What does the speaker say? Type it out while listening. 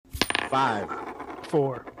5,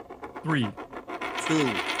 4, 3, 2,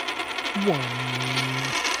 1.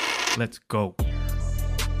 let's go.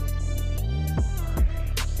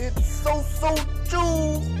 It's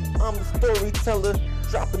SoSoJuv. I'm the storyteller,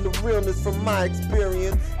 dropping the realness from my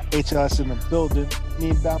experience. HLS in the building. Me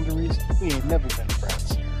and Boundaries, we ain't never been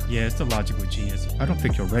friends. Yeah, it's the Logical Genius. I don't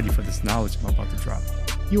think you're ready for this knowledge I'm about to drop.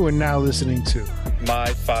 You are now listening to My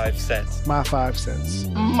 5 cents. My 5 Cents.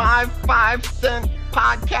 My 5 cent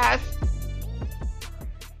podcast.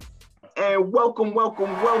 And welcome. We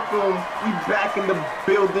back in the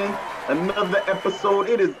building. Another episode.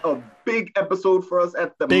 It is a big episode for us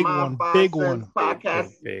at the Big My one, 5 big Cents one.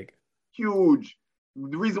 podcast. Big. Huge.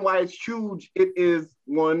 The reason why it's huge, it is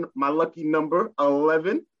my lucky number,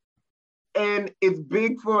 11. And it's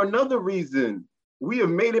big for another reason. We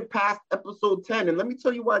have made it past episode 10. And let me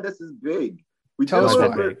tell you why this is big. Tell us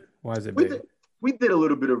why. Why is it big? We did a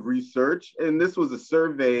little bit of research, and this was a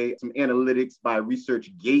survey, some analytics by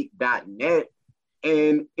ResearchGate.net.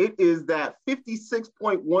 And it is that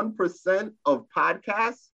 56.1% of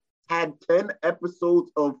podcasts had 10 episodes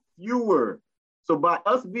of fewer. So by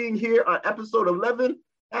us being here on episode 11,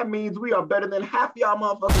 that means we are better than half y'all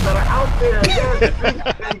motherfuckers that are out there. Yes,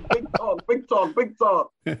 big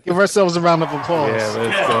talk. Give ourselves a round of applause. Yeah,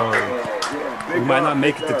 let's go. Yeah, We might not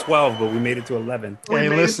make it to 12, but we made it to 11. Hey,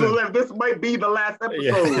 listen. This might be the last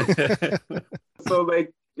episode. So,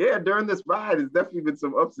 during this ride, there's definitely been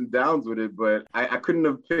some ups and downs with it, but I couldn't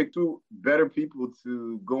have picked two better people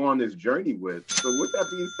to go on this journey with. So with that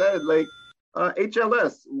being said,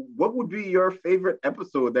 HLS, what would be your favorite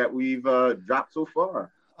episode that we've dropped so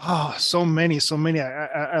far? Oh, so many.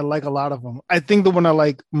 I like a lot of them. I think the one I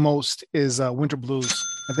like most is Winter Blues.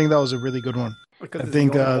 I think that was a really good one. Because I it's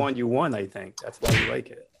think the only one you won, I think. That's why you like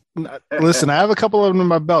it. Listen, I have a couple of them in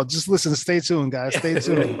my belt. Just listen, stay tuned, guys. Stay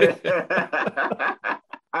tuned.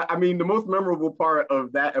 I mean, the most memorable part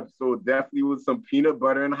of that episode definitely was some peanut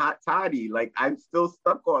butter and hot toddy. Like, I'm still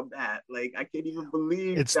stuck on that. Like, I can't even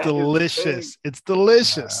believe It's that delicious. It's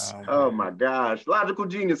delicious. Oh my gosh. Logical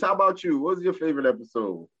Genius, how about you? What was your favorite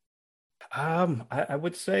episode? I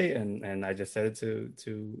would say, and I just said it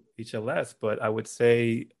to HLS, but I would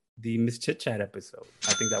say the Miss Chit Chat episode.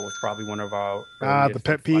 I think that was probably one of our the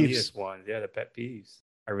pet peeves. funniest ones. Yeah, the pet peeves.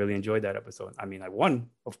 I really enjoyed that episode. I mean, I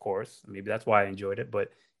won, of course. Maybe that's why I enjoyed it.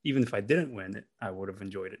 But even if I didn't win it, I would have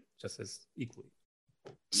enjoyed it just as equally.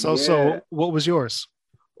 So what was yours?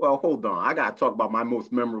 Well, hold on. I got to talk about my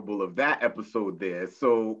most memorable of that episode there.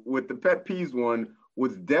 So with the pet peeves one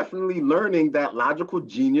was definitely learning that Logical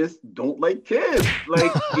Genius don't like kids.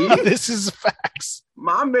 Like, this is facts.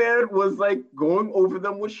 My man was like going over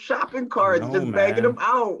them with shopping carts, bagging them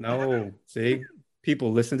out. No, see?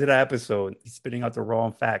 People, listen to that episode. He's spitting out the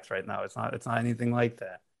wrong facts right now. It's not anything like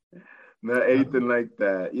that. Not anything like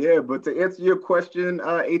that. Yeah, but to answer your question,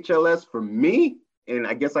 HLS, for me, and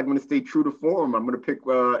I guess I'm going to stay true to form, I'm going to pick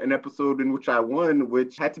an episode in which I won,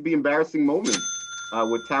 which had to be embarrassing moments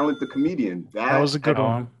with Talent the Comedian. That was a good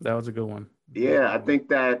one. That was a good one. Yeah, I think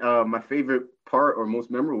that my favorite part or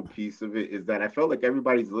most memorable piece of it is that I felt like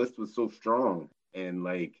everybody's list was so strong, and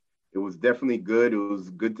like, it was definitely good. It was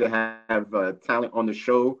good to have Talent on the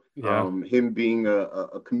show. Yeah. Him being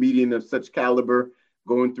a comedian of such caliber,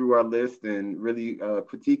 going through our list and really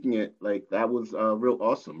critiquing it, like that was real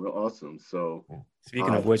awesome. So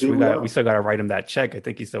speaking of which, we still got to write him that check. I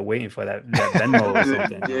think he's still waiting for that Venmo or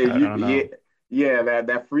something. Yeah,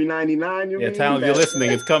 that free 99. Yeah, Talent, if you're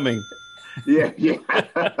listening, it's coming. Yeah.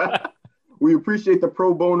 We appreciate the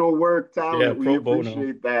pro bono work, Talent. Yeah, we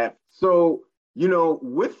appreciate that. So,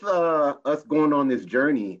 with us going on this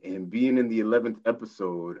journey and being in the 11th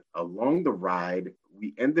episode, along the ride,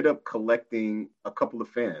 we ended up collecting a couple of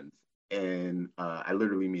fans. And I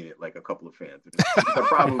literally mean it, like a couple of fans. They're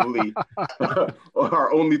probably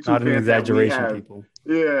our only two Not fans. An exaggeration, that we have. people.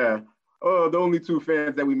 Yeah. Oh, the only two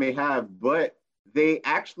fans that we may have. But they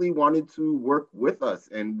actually wanted to work with us.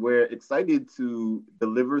 And we're excited to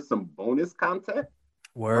deliver some bonus content.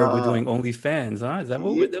 We're doing OnlyFans, huh? Is that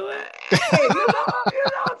what we're doing? Hey,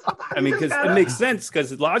 I mean, because it makes sense,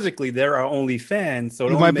 because logically there are OnlyFans, so it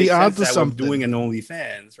You only might be makes sense onto that something. we're doing an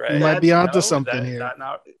OnlyFans, right? You might be onto No? something here.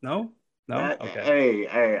 No? Okay.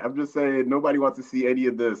 Hey, I'm just saying nobody wants to see any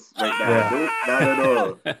of this right now. Nope, not at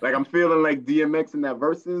all. Like, I'm feeling like DMX in that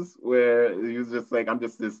Versus where he was just like, I'm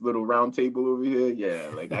just this little round table over here. Yeah,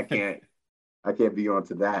 like I can't be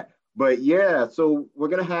onto that. But yeah, so we're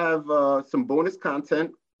gonna have some bonus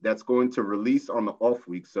content that's going to release on the off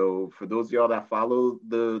week. So for those of y'all that follow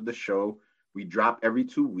the show, we drop every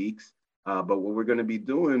 2 weeks. But what we're going to be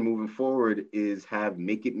doing moving forward is have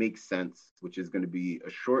Make It Make Sense, which is going to be a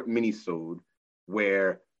short mini-sode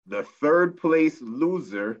where The third place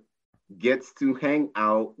loser gets to hang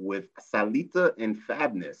out with Salita and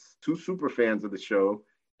Fabness, two super fans of the show,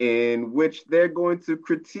 in which they're going to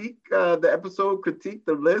critique the episode, critique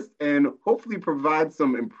the list, and hopefully provide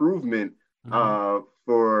some improvement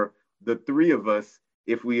for the three of us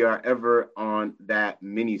if we are ever on that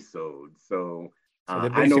mini-sode. So they're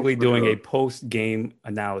basically doing a post-game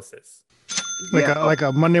analysis. Like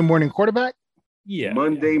a Monday morning quarterback? Yeah.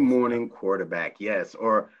 Monday morning quarterback, yes.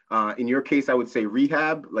 Or in your case, I would say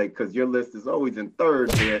rehab, like, because your list is always in third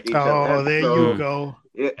there. Oh, there you go.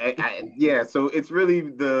 So it's really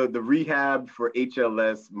the rehab for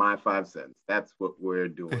HLS, my 5 cents. That's what we're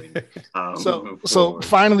doing. So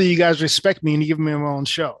finally, you guys respect me and you give me my own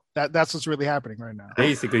show. That's what's really happening right now.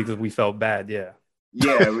 Basically, because we felt bad, yeah.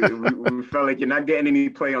 Yeah, we felt like you're not getting any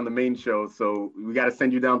play on the main show, so we got to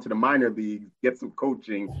send you down to the minor leagues, get some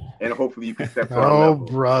coaching, and hopefully you can step to our level.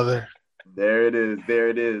 Brother. There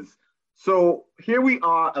it is. So here we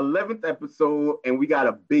are, 11th episode, and we got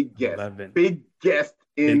a big guest. 11. Big guest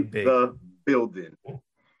in the building.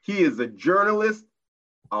 He is a journalist,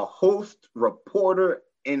 a host, reporter,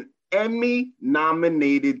 and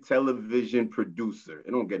Emmy-nominated television producer.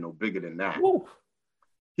 It don't get no bigger than that. Woo.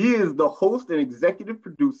 He is the host and executive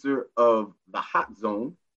producer of The Hot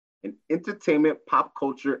Zone, an entertainment, pop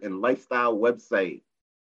culture, and lifestyle website.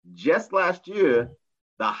 Just last year,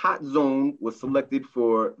 The Hot Zone was selected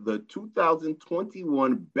for the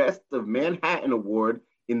 2021 Best of Manhattan Award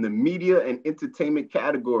in the media and entertainment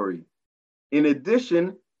category. In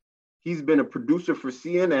addition, he's been a producer for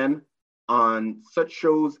CNN on such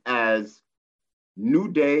shows as New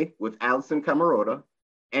Day with Alison Camerota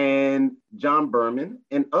and John Berman,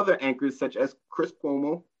 and other anchors such as Chris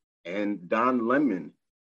Cuomo and Don Lemon.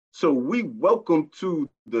 So we welcome to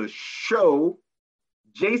the show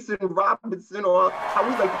Jason Robinson, or how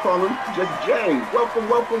we like to call him, just Jay. Welcome,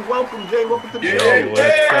 Jay. Welcome to the show.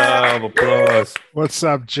 What's up? Applause. What's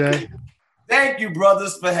up, Jay? Thank you,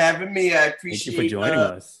 brothers, for having me. I appreciate Thank you for joining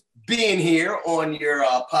us. Being here on your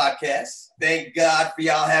podcast. Thank God for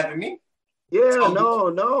y'all having me. Yeah,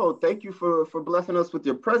 no. Thank you for blessing us with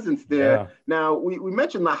your presence there. Yeah. Now, we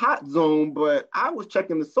mentioned the Hot Zone, but I was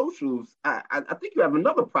checking the socials. I think you have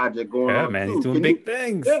another project going on. Yeah, man, too. he's doing big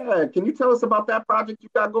things. Yeah, can you tell us about that project you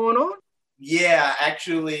got going on? Yeah,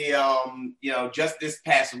 actually, just this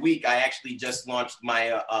past week, I actually just launched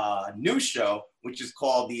my new show, which is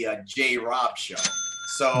called the J. Rob Show.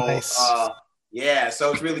 So, Nice.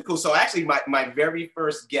 So it's really cool. So actually, my very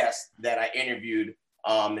first guest that I interviewed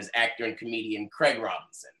is actor and comedian Craig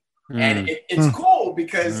Robinson. And it's cool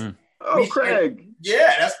because Craig.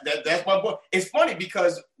 That's my boy. It's funny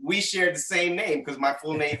because we shared the same name because my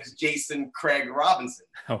full name is Jason Craig Robinson.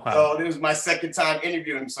 Oh, wow. So it was my second time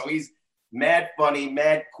interviewing him. So he's mad funny,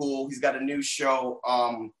 mad cool. He's got a new show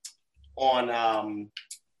on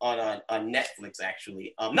Netflix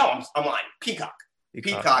actually. No, I'm lying. Peacock.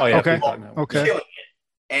 Oh, yeah, Okay. Killing it.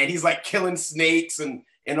 And he's like killing snakes and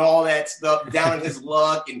all that stuff down in his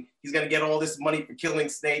luck, and he's gonna get all this money for killing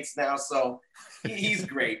snakes now. So he's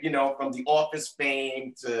great, from the Office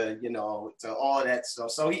fame to to all of that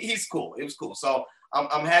stuff. So he's cool. It was cool. So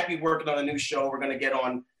I'm happy working on a new show. We're gonna get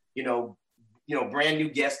on, brand new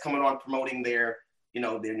guests coming on promoting their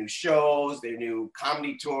new shows, their new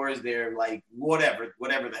comedy tours, their like whatever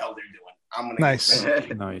the hell they're doing. I'm gonna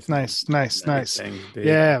Nice. Nice.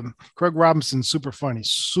 Yeah, Craig Robinson, super funny,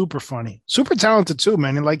 super talented too,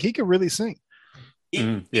 man. And like he could really sing. He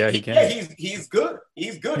can. Yeah, he's good.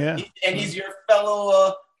 He's good. Yeah. And he's your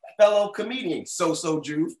fellow comedian,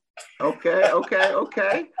 SoSoJuv.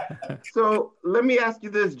 Okay. So let me ask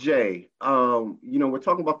you this, Jay. We're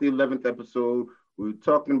talking about the 11th episode. We're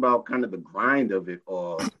talking about kind of the grind of it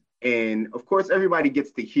all. And of course, everybody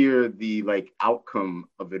gets to hear the outcome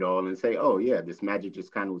of it all and say, oh yeah, this magic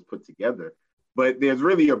just kind of was put together. But there's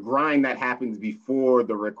really a grind that happens before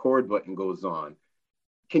the record button goes on.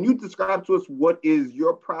 Can you describe to us what is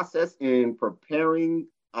your process in preparing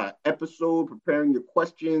an episode, preparing your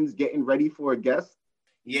questions, getting ready for a guest?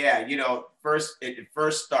 Yeah, it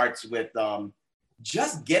first starts with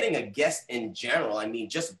just getting a guest in general. I mean,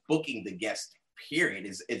 just booking the guest, period,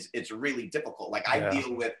 it's really difficult. Like I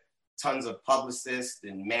deal with tons of publicists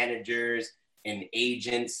and managers and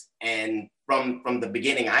agents, and from the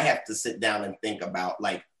beginning, I have to sit down and think about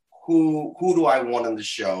who do I want on the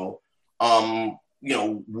show?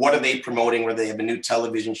 What are they promoting? Whether they have a new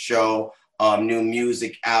television show, new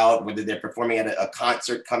music out, whether they're performing at a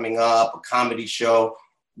concert coming up, a comedy show.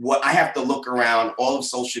 What I have to look around all of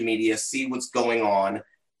social media, see what's going on,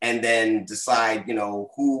 and then decide,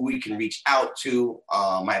 who we can reach out to.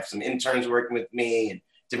 I have some interns working with me and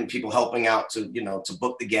different people helping out to, to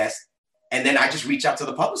book the guest. And then I just reach out to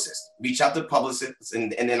the publicists,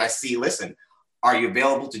 and then I see, listen, are you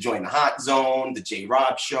available to join the Hot Zone, the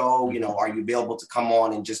J-Rob show? Are you available to come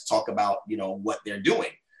on and just talk about, what they're doing?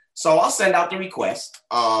 So I'll send out the request.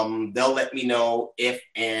 They'll let me know if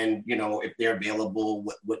they're available,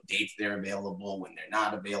 what dates they're available, when they're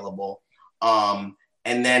not available. And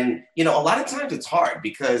then, a lot of times it's hard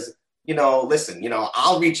because, listen,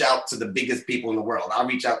 I'll reach out to the biggest people in the world. I'll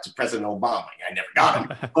reach out to President Obama. I never got him,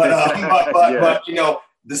 but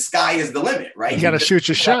the sky is the limit, right? You got to shoot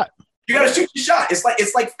your shot. You got to shoot your shot.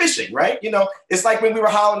 It's like fishing, right? It's like when we were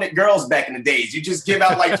hollering at girls back in the days. You just give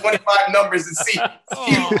out like 25 numbers and see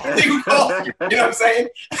who calls you. You know what I'm saying?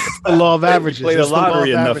 The law of averages. Play the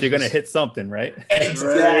lottery enough, you're gonna hit something, right?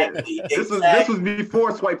 Exactly. This was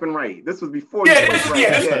before swiping right. This was before. This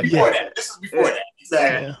was before that.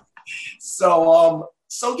 Exactly. Yeah.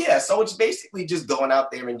 So it's basically just going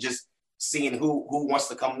out there and just seeing who wants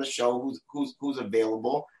to come on the show, who's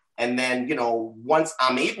available. And then, once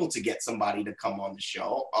I'm able to get somebody to come on the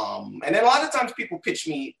show, and then a lot of times people pitch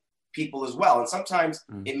me people as well. And sometimes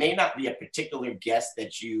it may not be a particular guest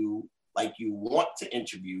that you want to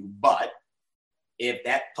interview, but if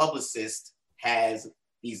that publicist has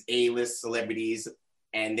these A-list celebrities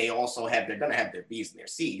and they also they're going to have their B's and their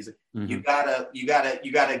C's, you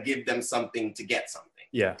gotta give them something to get something.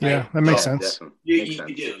 Yeah. Right? Yeah, that makes sense.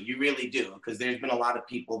 You really do. Because there's been a lot of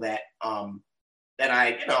people that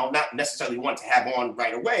I, not necessarily want to have on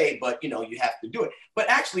right away, but, you have to do it. But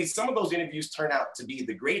actually, some of those interviews turn out to be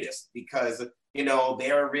the greatest because,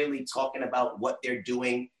 they're really talking about what they're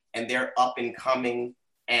doing and they're up and coming.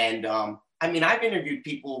 And I've interviewed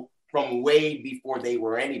people from way before they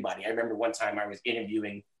were anybody. I remember one time I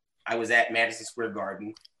was at Madison Square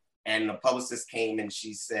Garden and the publicist came and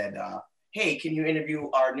she said, hey, can you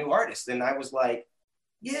interview our new artist? And I was like,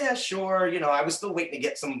 yeah, sure. I was still waiting to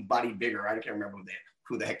get somebody bigger. I can't remember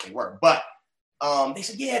who the heck they were. But they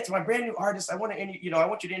said, yeah, it's my brand new artist. I want to I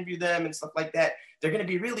want you to interview them and stuff like that. They're going to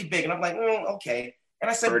be really big. And I'm like, okay. And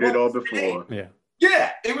I said, heard it all before.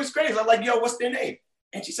 Yeah, it was crazy. I'm like, yo, what's their name?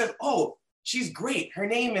 And she said, oh, she's great. Her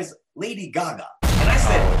name is Lady Gaga. And I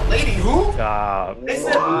said, Lady who? They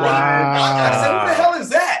said, Lady Gaga. I said, what the hell is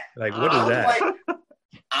that? Like, what is that? Like,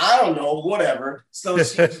 I don't know, whatever. So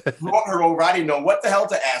she brought her over. I didn't know what the hell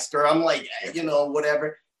to ask her. I'm like,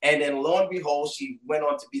 whatever. And then lo and behold, she went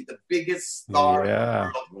on to be the biggest star in the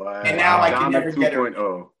world. Wow. And now I can never get her.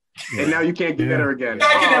 And now you can't get her again.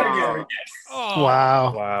 I can never get her again. Oh.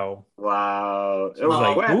 Wow. It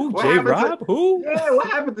was like, who? J-Rob? Who? Yeah, what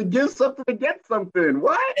happened to give something to get something?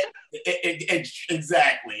 What?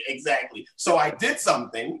 Exactly. So I did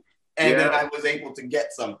something, and then I was able to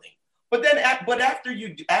get something. But then, after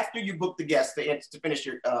you book the guest to finish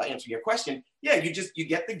your answer your question, you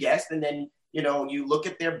get the guest, and then you look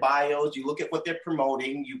at their bios, you look at what they're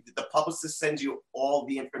promoting. The publicist sends you all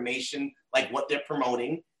the information, like what they're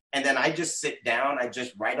promoting, and then I just sit down, I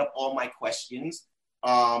just write up all my questions,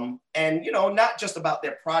 and not just about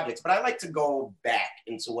their projects, but I like to go back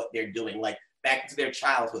into what they're doing, like back into their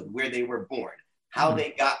childhood, where they were born, how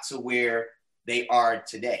they got to where they are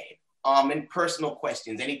today. And personal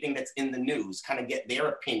questions, anything that's in the news, kind of get their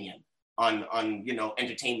opinion on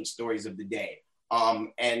entertainment stories of the day.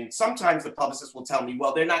 And sometimes the publicist will tell me,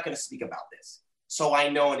 well, they're not going to speak about this. So I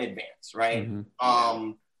know in advance, right?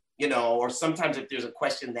 Or sometimes if there's a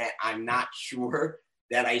question that I'm not sure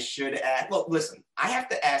that I should ask. Look, listen, I have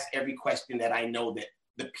to ask every question that I know that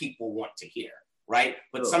the people want to hear, right?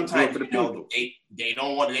 But sometimes, they don't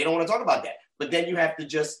want to talk about that. But then you have to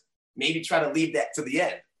just maybe try to leave that to the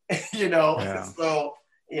end. So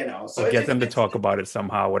get them to talk about it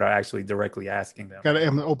somehow without actually directly asking them. Got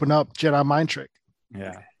to open up Jedi mind trick.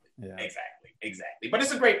 Yeah. Exactly. But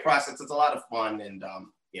it's a great process. It's a lot of fun, and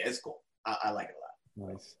it's cool. I like it a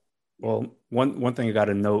lot. Nice. Well, one thing I got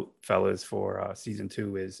to note, fellas, for season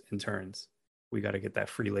 2 is interns. We got to get that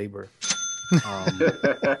free labor.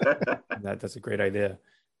 That's a great idea.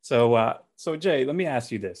 So Jay, let me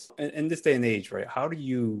ask you this: in this day and age, right? How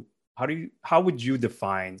would you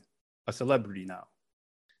define a celebrity now?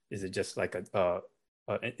 Is it just like an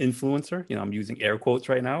influencer? I'm using air quotes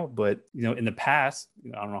right now, but in the past,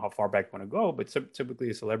 I don't know how far back you want to go, but typically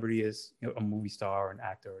a celebrity is a movie star, an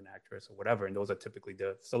actor, an actress, or whatever, and those are typically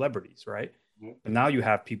the celebrities, right? Mm-hmm. But now you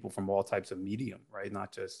have people from all types of medium, right?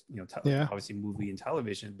 Not just obviously movie and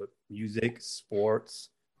television, but music, sports,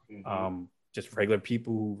 just regular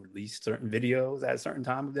people who released certain videos at a certain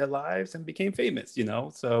time of their lives and became famous,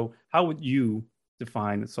 So how would you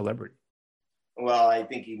define a celebrity? Well, I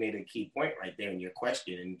think you made a key point right there in your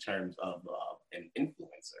question in terms of an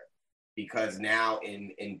influencer. because now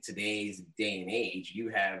in today's day and age, you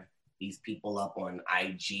have these people up on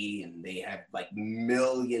IG and they have like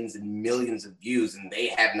millions and millions of views, and they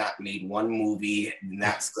have not made one movie,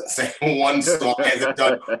 not saying one song, hasn't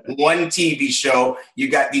done one TV show. You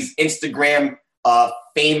got these Instagram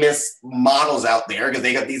famous models out there, because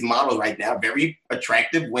they got these models right now, very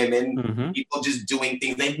attractive women, people just doing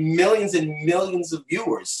things. They have millions and millions of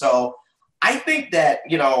viewers. So I think that,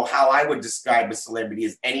 you know, how I would describe a celebrity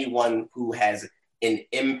is anyone who has an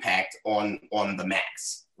impact on the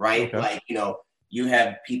mass, right? Okay. Like, you know, you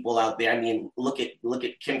have people out there. I mean, look at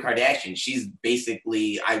Kim Kardashian. She's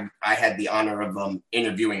basically, I had the honor of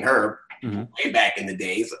interviewing her way back in the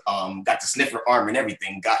days. Got to sniff her arm and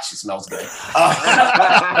everything. God, she smells good.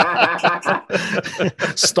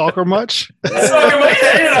 Stalker much? Stalker much?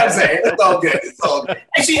 You know what I'm saying? It's all good. It's all good.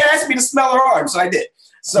 And she asked me to smell her arm, so I did.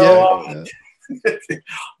 So,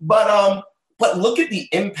 but look at the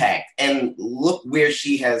impact, and look where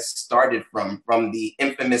she has started from the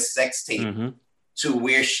infamous sex tape to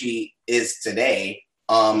where she is today.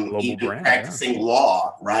 Even brand, practicing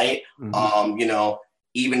law, right? You know,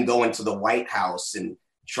 even going to the White House and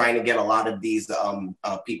trying to get a lot of these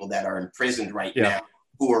people that are imprisoned right now,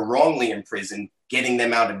 who are wrongly imprisoned, getting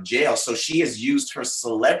them out of jail. So she has used her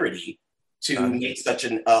celebrity to make such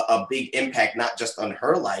a big impact, not just on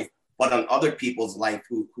her life, but on other people's life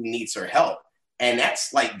who needs her help. And that's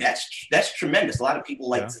tremendous. A lot of people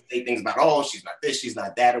like to say things about, oh, she's not this, she's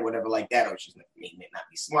not that, or whatever like that, or she's may not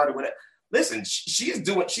be smart or whatever. Listen, she's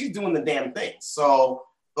doing the damn thing. So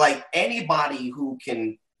like anybody who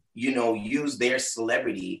can, you know, use their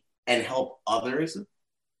celebrity and help others,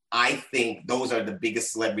 I think those are the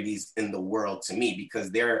biggest celebrities in the world to me,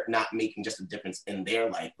 because they're not making just a difference in their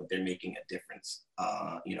life, but they're making a difference,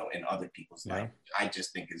 you know, in other people's life. I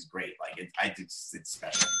just think is great. Like it's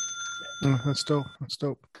special. That's dope. That's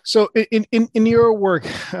dope. So in your work,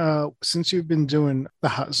 since you've been doing the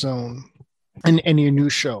Hot Zone and your new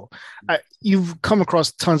show, you've come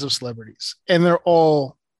across tons of celebrities, and they're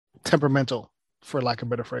all temperamental, for lack of a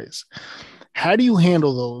better phrase. How do you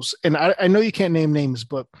handle those? And I know you can't name names,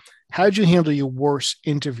 but how did you handle your worst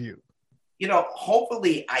interview? You know,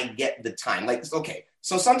 hopefully I get the time. Like, okay,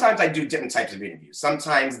 so sometimes I do different types of interviews.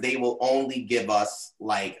 Sometimes they will only give us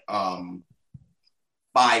like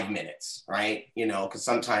 5 minutes, right? You know, because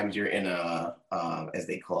sometimes you're in a, as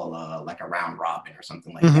they call like a round robin or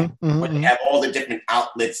something like that. But they have all the different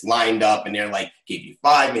outlets lined up, and they're like, give you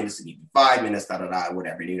 5 minutes, give you 5 minutes,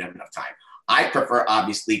 whatever, and you don't have enough time. I prefer,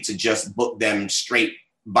 obviously, to just book them straight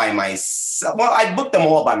by myself. Well, I book them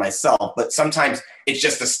all by myself, but sometimes it's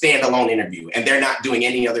just a standalone interview, and they're not doing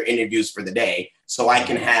any other interviews for the day. So I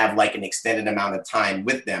can have like an extended amount of time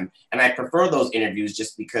with them. And I prefer those interviews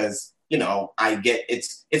just because, you know, I get,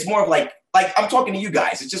 it's more of like I'm talking to you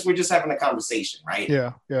guys. It's just, we're just having a conversation, right?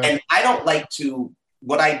 Yeah. And I don't like to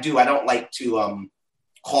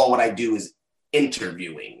call what I do is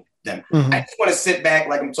interviewing them. I just want to sit back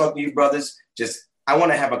like I'm talking to you brothers. I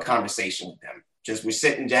want to have a conversation with them. Just we're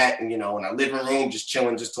sitting back and, you know, in our living room, just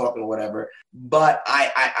chilling, just talking, whatever. But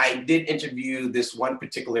I did interview this one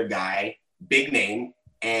particular guy, big name.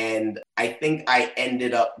 And I think I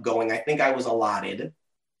ended up going, I think I was allotted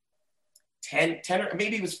 10 or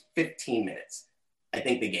maybe it was 15 minutes. I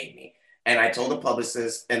think they gave me. And I told the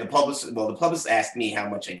publicist, and the publicist asked me how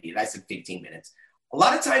much I needed. I said 15 minutes. A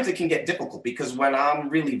lot of times it can get difficult, because when I'm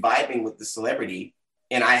really vibing with the celebrity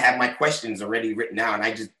and I have my questions already written out and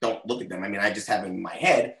I just don't look at them. I mean, I just have them in my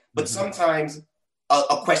head, but sometimes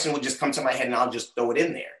a question will just come to my head and I'll just throw it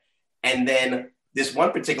in there. And then this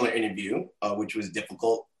one particular interview, which was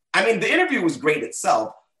difficult. I mean, the interview was great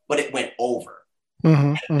itself, but it went over.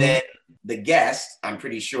 And then the guest, I'm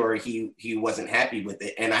pretty sure he wasn't happy with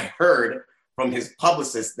it. And I heard from his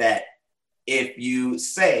publicist that if you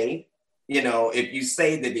say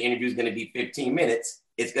that the interview is going to be 15 minutes,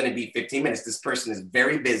 it's going to be 15 minutes. This person is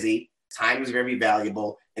very busy. Time is very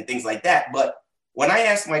valuable and things like that. But when I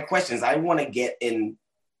ask my questions, I want to get in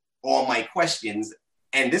all my questions.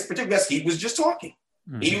 And this particular guest, he was just talking.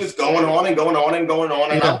 He was going on and going on and going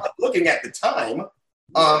on. And I'm like looking at the time.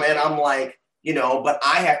 And I'm like, you know, but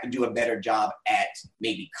I have to do a better job at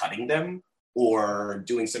maybe cutting them or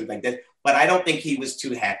doing something like that. But I don't think he was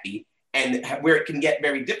too happy. And where it can get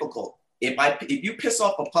very difficult, if you piss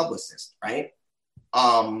off a publicist, right?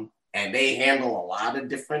 And they handle a lot of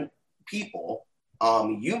different people,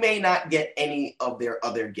 you may not get any of their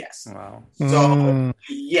other guests. Wow. So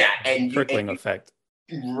yeah, and trickling effect.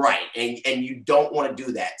 Right. And you don't want to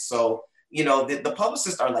do that. So, you know, the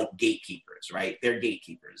publicists are like gatekeepers, right? They're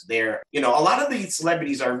gatekeepers. They're, you know, a lot of these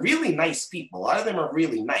celebrities are really nice people. A lot of them are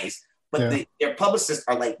really nice, but their publicists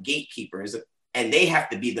are like gatekeepers, and they have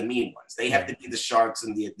to be the mean ones. They have to be the sharks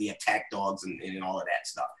and the attack dogs and all of that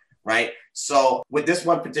stuff, right? So with this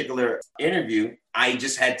one particular interview, I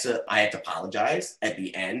had to apologize at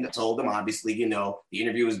the end. I told them, obviously, you know, the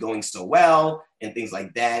interview was going so well and things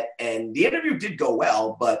like that. And the interview did go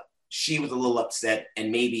well, but she was a little upset,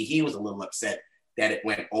 and maybe he was a little upset that it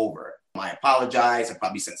went over. I apologize. I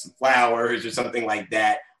probably sent some flowers or something like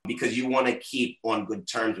that, because you want to keep on good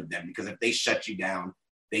terms with them, because if they shut you down,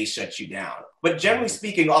 they shut you down. But generally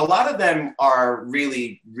speaking, a lot of them are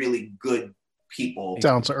really, really good people.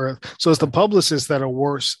 Down to earth. So it's the publicists that are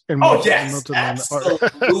worse and more absolutely.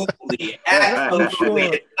 Absolutely.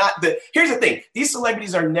 It's not here's the thing. These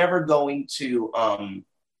celebrities are never going to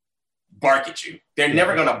bark at you. They're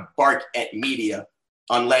never going to bark at media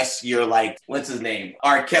unless you're like, what's his name?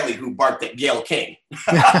 R. Kelly, who barked at Gayle King.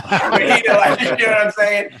 You know what I'm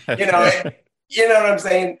saying? You know what I'm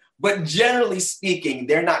saying? But generally speaking,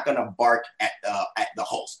 they're not going to bark at the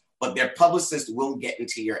host. But their publicist will get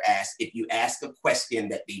into your ass if you ask a question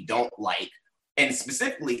that they don't like. And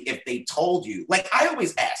specifically, if they told you, like I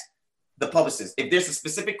always ask the publicist, if there's a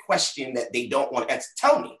specific question that they don't want to ask,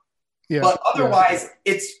 tell me. Yeah, but otherwise,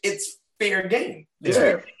 it's fair game. It's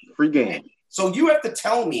free game. So you have to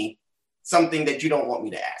tell me something that you don't want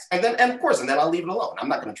me to ask. And then I'll leave it alone. I'm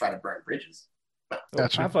not going to try to burn bridges. So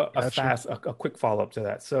I have a quick follow-up to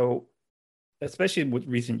that. So especially with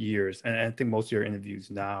recent years, and I think most of your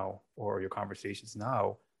interviews now or your conversations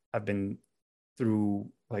now have been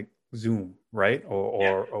through like Zoom, right?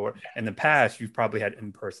 Or in the past, you've probably had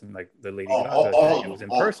in person, like the Lady Gaga, it was in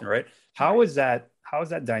person, right? How is that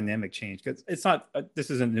dynamic changed? Because it's not, this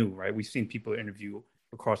isn't new, right? We've seen people interview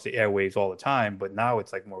across the airwaves all the time, but now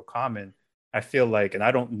it's like more common. I feel like, and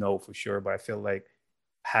I don't know for sure, but I feel like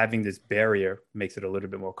having this barrier makes it a little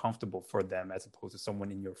bit more comfortable for them, as opposed to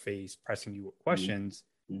someone in your face pressing you with questions.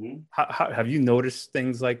 Mm-hmm. How have you noticed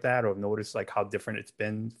things like that, or noticed like how different it's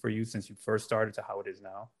been for you since you first started to how it is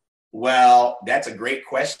now? Well, that's a great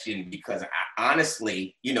question, because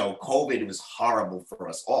honestly, you know, COVID was horrible for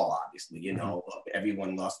us all. Obviously, you know,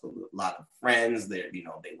 everyone lost a lot of friends. They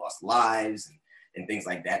lost lives and things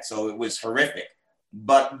like that. So it was horrific.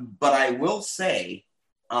 But I will say,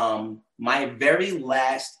 my very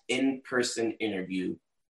last in-person interview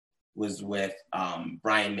was with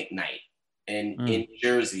Brian McKnight in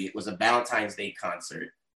Jersey. It was a Valentine's Day concert.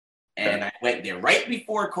 And I went there right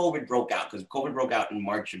before COVID broke out, because COVID broke out in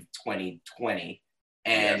March of 2020.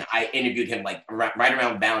 And I interviewed him like right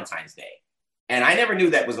around Valentine's Day. And I never knew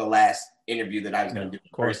that was the last interview that I was going to do.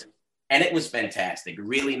 Of course. And it was fantastic.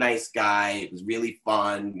 Really nice guy. It was really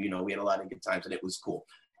fun. You know, we had a lot of good times and it was cool.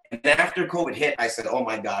 And then after COVID hit, I said, oh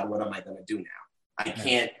my God, what am I going to do now? I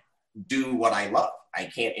can't do what I love. I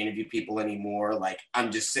can't interview people anymore. Like,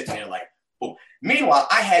 I'm just sitting there like, oh. Meanwhile,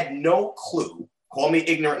 I had no clue, call me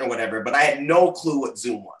ignorant or whatever, but I had no clue what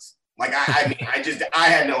Zoom was. Like, I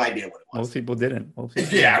had no idea what it was. Most people didn't.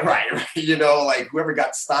 Yeah, right. You know, like whoever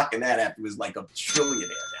got stock in that app was like a trillionaire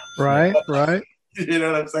now. Right. You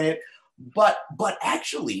know what I'm saying? But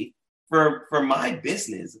actually, for my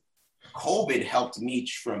business, COVID helped me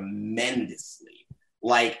tremendously.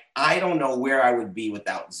 Like, I don't know where I would be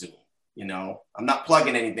without Zoom. You know, I'm not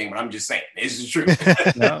plugging anything, but I'm just saying this is true.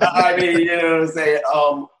 I mean, you know what I'm saying?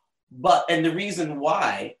 And the reason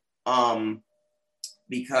why,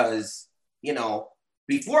 because, you know,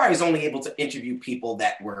 before I was only able to interview people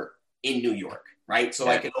that were in New York, right? So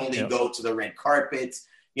I could only go to the red carpets.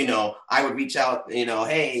 You know, I would reach out, you know,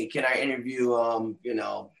 hey, can I interview, you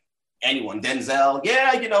know, anyone? Denzel?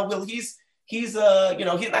 Yeah, you know, well, he's you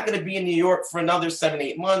know, he's not going to be in New York for another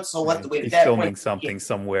 7-8 months. So we'll have to wait. He's filming something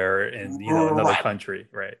somewhere in, you know, another country,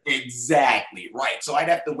 right? Exactly, right. So I'd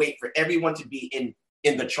have to wait for everyone to be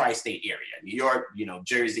in the tri-state area, New York, you know,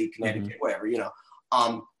 Jersey, Connecticut, whatever, you know.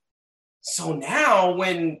 So now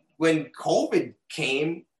when COVID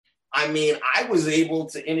came, I mean, I was able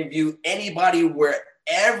to interview anybody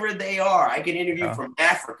wherever they are. I can interview from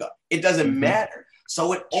Africa. It doesn't matter.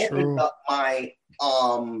 So it opened up my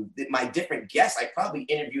different guests. I probably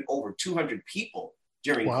interviewed over 200 people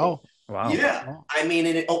during COVID. Wow. Yeah. Wow. I mean,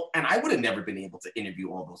 and I would have never been able to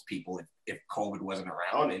interview all those people if COVID wasn't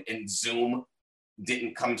around and Zoom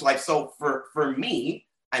didn't come to life. So for me,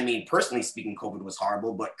 I mean, personally speaking, COVID was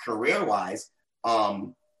horrible, but career-wise,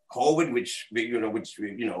 COVID, which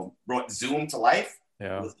brought Zoom to life,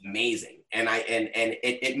 was amazing. And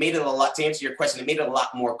it made it a lot, to answer your question, it made it a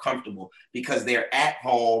lot more comfortable because they're at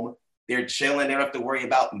home, they're chilling, they don't have to worry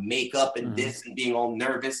about makeup and this and being all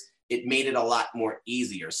nervous. It made it a lot more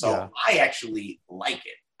easier. So I actually like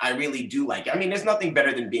it. I really do like it. I mean, there's nothing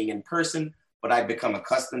better than being in person, but I've become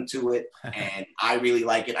accustomed to it, and I really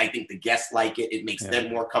like it. I think the guests like it. It makes them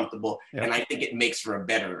more comfortable, and I think it makes for a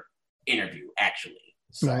better interview, actually.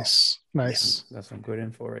 So, nice. That's some good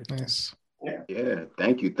info right there. Nice. Yeah.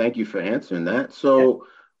 Thank you for answering that. So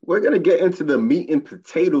we're gonna get into the meat and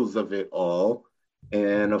potatoes of it all.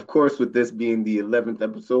 And of course, with this being the 11th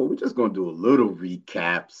episode, we're just going to do a little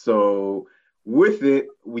recap. So with it,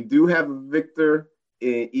 we do have a victor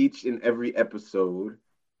in each and every episode,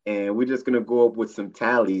 and we're just going to go up with some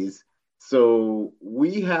tallies. So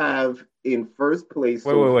we have in first place.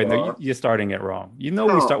 Wait. No, you're starting it wrong. We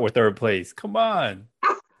start with third place. Come on.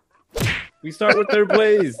 We start with third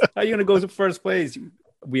place. How are you going to go to first place?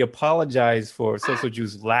 We apologize for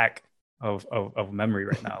SoSoJuv's lack of memory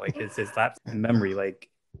right now. Like his lapse in memory, like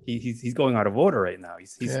he's going out of order right now.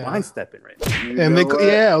 He's line stepping right now. And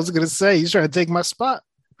I was gonna say he's trying to take my spot.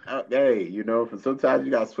 Hey, for sometimes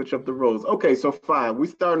you gotta switch up the roles. Okay, so fine. We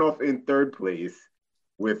starting off in third place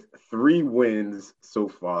with 3 wins so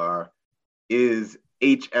far. Is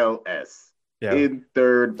HLS in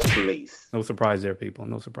third place? No surprise there, people.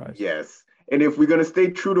 No surprise. Yes, and if we're gonna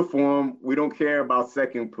stay true to form, we don't care about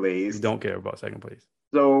second place. We don't care about second place.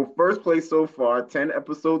 So first place so far, 10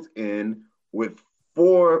 episodes in, with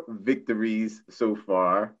 4 victories so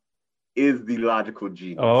far, is the Logical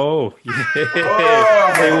Genius. Oh, yeah.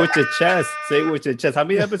 Oh. Say it with your chest. Say it with your chest. How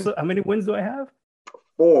many wins do I have?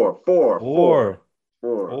 4.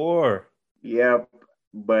 Yep.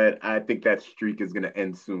 But I think that streak is going to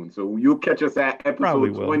end soon. So you'll catch us at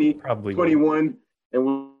episode 21. Will. And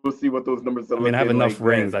we'll see what those numbers are. I have enough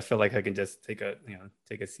rings. I feel like I can just take a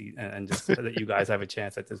seat and just so that you guys have a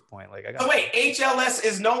chance at this point. Like wait, HLS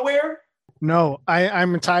is nowhere? No,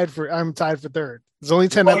 I'm tied for third. There's only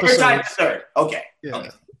 10 episodes. You're tied for third. Okay. Yeah.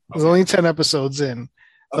 Okay. There's only 10 episodes in.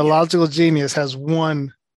 The Logical Genius has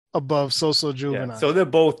 1 above SoSoJuv and I. So they're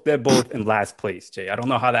both in last place, Jay. I don't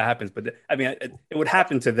know how that happens, but it would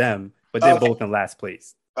happen to them, but they're both in last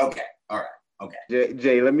place. Okay. All right. Okay.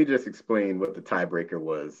 Jay, let me just explain what the tiebreaker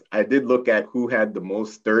was. I did look at who had the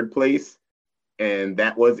most third place, and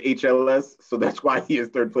that was HLS. So that's why he is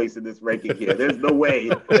third place in this ranking here. There's no way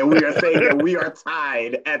that we are saying that we are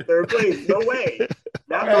tied at third place. No way.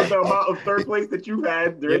 That's the amount of third place that you've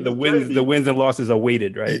had during the wins and losses are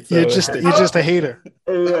weighted, right? So, you're just a hater.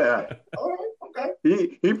 Yeah. All right.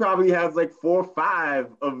 Okay. He probably has like 4 or 5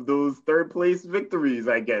 of those third place victories,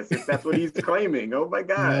 I guess, if that's what he's claiming. Oh my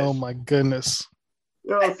gosh. Oh my goodness.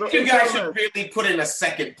 So you guys should really put in a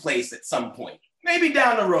second place at some point. Maybe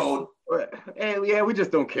down the road. Yeah, we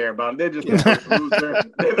just don't care about them. They're just the first loser.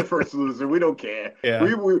 They're the first loser. We don't care. Yeah.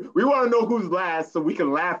 We want to know who's last so we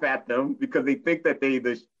can laugh at them because they think that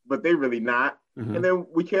but they really not. Mm-hmm. And then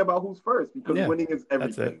we care about who's first because winning is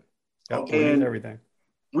everything. And everything.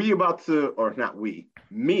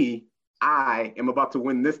 I am about to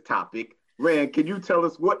win this topic. Rand, can you tell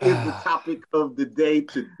us what is the topic of the day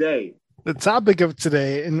today? The topic of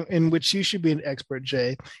today, in which you should be an expert,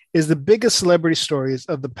 Jay, is the biggest celebrity stories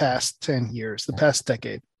of the past 10 years, the past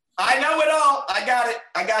decade. I know it all. I got it.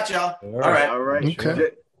 I got y'all. All right.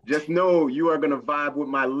 Okay. Just know you are going to vibe with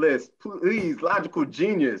my list. Please, Logical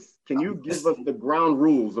Genius, can you give us the ground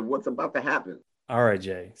rules of what's about to happen? All right,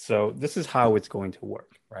 Jay. So this is how it's going to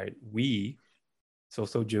work, right? We,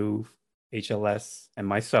 SoSoJuv, HLS, and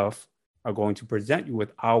myself are going to present you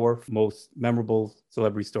with our most memorable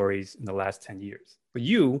celebrity stories in the last 10 years. But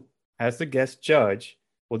you, as the guest judge,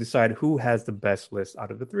 will decide who has the best list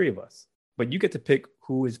out of the 3 of us. But you get to pick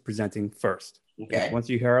who is presenting first. Okay. Once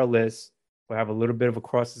you hear our list, we'll have a little bit of a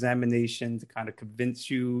cross-examination to kind of convince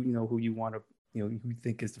you, who you want to, who you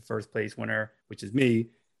think is the first place winner, which is me,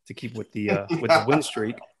 to keep with the win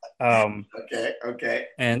streak. Okay.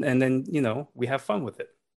 And then, we have fun with it.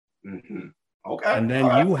 Mm-hmm. Okay. And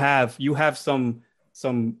then you have some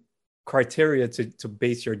criteria to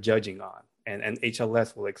base your judging on, and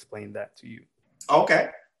HLS will explain that to you. Okay.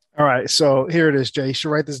 All right. So here it is, Jay. You should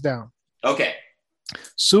write this down. Okay.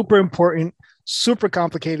 Super important, super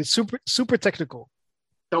complicated, super technical.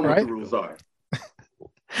 Tell me what the rules are.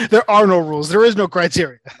 There are no rules. There is no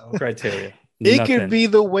criteria. No criteria. It could be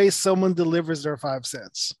the way someone delivers their 5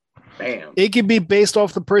 cents. Bam. It could be based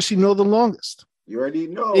off the person you know the longest. You already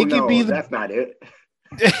know. That's not it.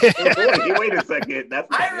 Wait a second.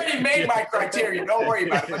 I already made my criteria. Don't worry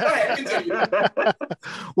about it. Go ahead, continue.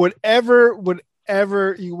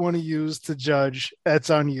 Whatever you want to use to judge, that's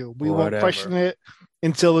on you. We won't question it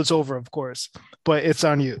until it's over, of course, but it's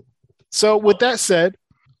on you. So with that said,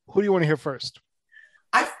 who do you want to hear first?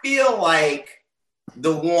 I feel like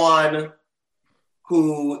the one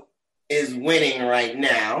who is winning right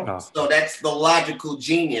now. Oh. So that's the Logical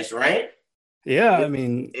Genius, right? Yeah, I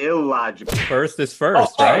mean, illogical. First is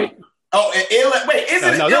first, right? Wait, is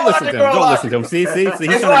it No, don't listen to him. Don't listen to him. See, he's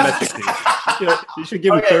trying to mess with you. You should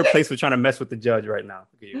give him third place for trying to mess with the judge right now.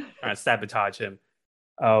 You're trying to sabotage him.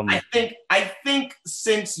 I think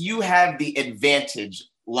since you have the advantage,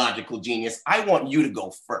 Logical Genius, I want you to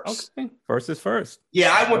go first. Okay, first is first.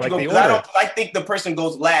 Yeah, I want I to like go. I think the person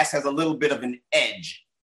goes last has a little bit of an edge.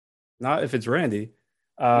 Not if it's Randy.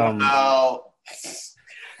 Wow.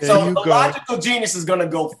 So the Logical Genius is gonna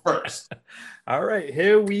go first. All right,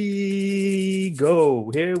 here we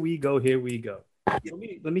go. Let me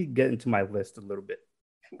get into my list a little bit.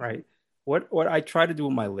 Right. What I try to do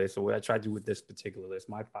with my list, or what I try to do with this particular list,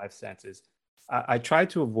 my 5 cents is I try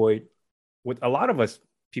to avoid what a lot of us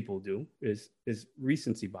people do is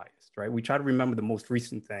recency bias, right? We try to remember the most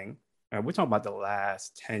recent thing. Right? We're talking about the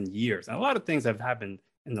last 10 years. And a lot of things have happened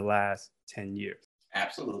in the last 10 years.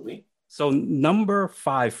 Absolutely. So number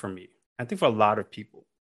 5 for me, I think for a lot of people,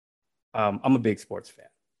 I'm a big sports fan.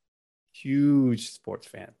 Huge sports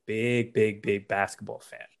fan. Big basketball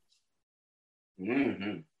fan.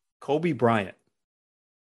 Mm-hmm. Kobe Bryant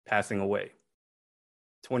passing away.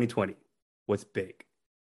 2020 was big.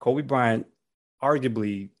 Kobe Bryant,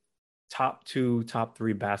 arguably top 2, top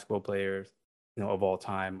 3 basketball players, of all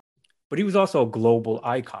time. But he was also a global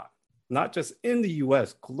icon, not just in the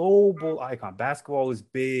US, global icon. Basketball was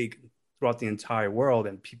big throughout the entire world,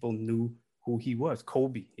 and people knew who he was.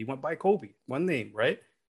 Kobe. He went by Kobe, one name, right?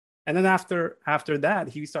 And then after that,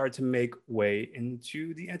 he started to make way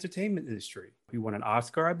into the entertainment industry. He won an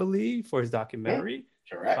Oscar, I believe, for his documentary.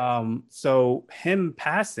 Correct. So him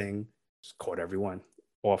passing just caught everyone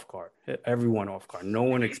off guard. Hit everyone off guard. No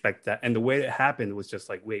one expected that. And the way it happened was just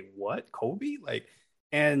like, wait, what? Kobe?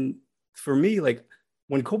 And for me,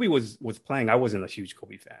 when Kobe was playing, I wasn't a huge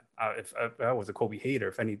Kobe fan. I was a Kobe hater,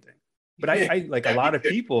 if anything. But I like a lot of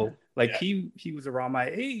people, he was around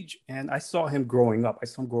my age, and I saw him growing up. I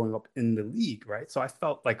saw him growing up in the league, right? So I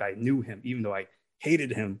felt like I knew him, even though I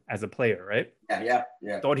hated him as a player, right? Yeah.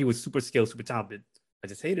 Thought he was super skilled, super talented. I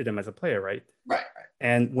just hated him as a player, right? Right.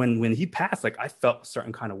 And when he passed, I felt a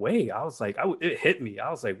certain kind of way. I was like, it hit me.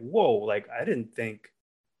 I was like, whoa, I didn't think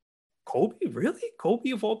Kobe, really?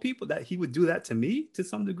 Kobe of all people, that he would do that to me to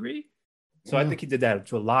some degree? So I think he did that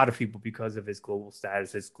to a lot of people because of his global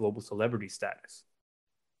status, his global celebrity status.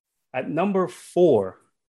 At number 4,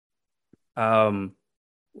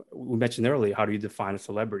 we mentioned earlier, how do you define a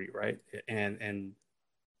celebrity, right? And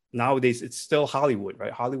nowadays it's still Hollywood,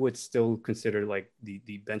 right? Hollywood's still considered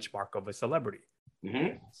the benchmark of a celebrity.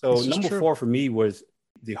 Mm-hmm. So number 4 for me was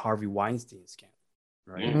the Harvey Weinstein scandal,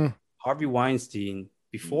 right? Mm-hmm. Harvey Weinstein,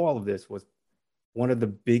 before all of this, was one of the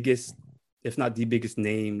biggest, if not the biggest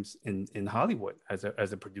names in Hollywood as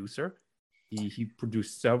a producer. He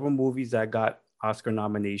produced several movies that got Oscar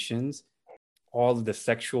nominations. All of the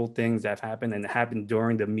sexual things that have happened, and it happened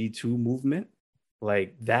during the Me Too movement,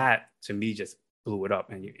 that to me just blew it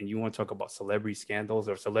up. And you want to talk about celebrity scandals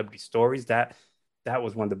or celebrity stories, that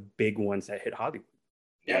was one of the big ones that hit Hollywood.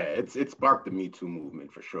 Yeah, it sparked the Me Too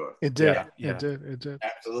movement for sure. It did. Yeah. It did.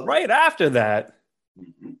 Absolutely. Right after that,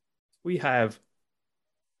 we have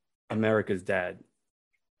America's Dad.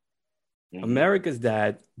 Mm-hmm. America's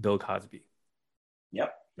Dad, Bill Cosby.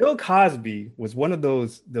 Yep. Bill Cosby was one of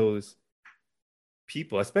those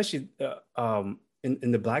people, especially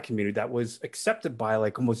in the Black community, that was accepted by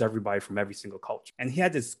almost everybody from every single culture. And he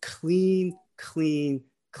had this clean,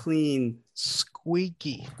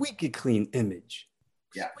 squeaky clean image.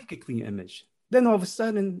 Yeah. Squeaky clean image. Then all of a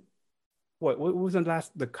sudden, what was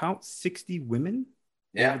the count? 60 women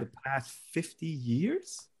over the past 50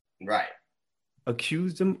 years? Right.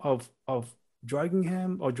 Accused him of drugging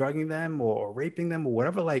him or drugging them or raping them or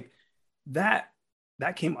whatever. That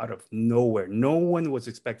came out of nowhere. No one was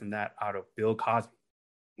expecting that out of Bill Cosby,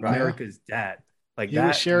 right. America's Dad. He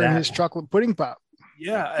was sharing his chocolate pudding pop.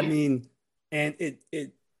 Yeah, I mean, and it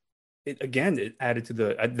added to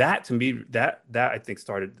that to me, that I think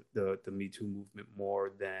started the Me Too movement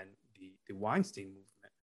more than the Weinstein movement.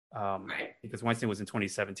 Right. Because Weinstein was in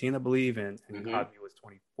 2017, I believe, and Cosby was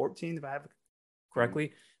 2014, if I have it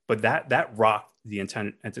correctly. But that rocked the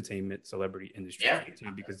entertainment celebrity industry at the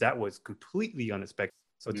time, because that was completely unexpected.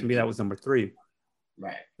 So to me, that was number 3.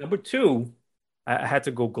 Right. Number 2, I had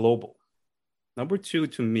to go global. Number 2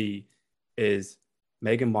 to me is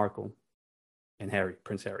Meghan Markle and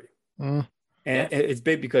Prince Harry. And it's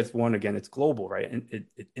big because, one, again, it's global, right? And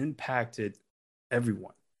it impacted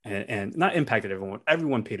everyone. And not impacted everyone.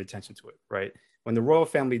 Everyone paid attention to it, right? When the royal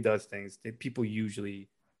family does things, people usually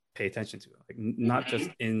pay attention to it. Not just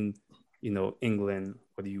in England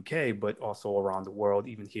or or the UK, but also around the world,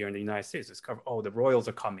 even here in the United States. It's covered. Oh, the royals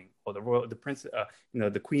are coming. Oh, the prince,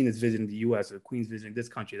 the queen is visiting the US, or the queen's visiting this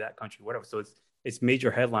country, that country, whatever. So it's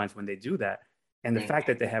major headlines when they do that. And the fact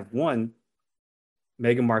that they have one,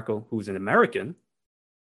 Meghan Markle, who's an American,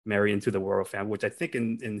 marry into the royal family, which I think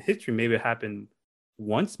in history maybe it happened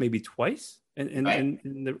once, maybe twice in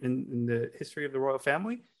the history of the royal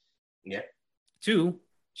family. Yeah. Two,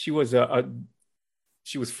 she was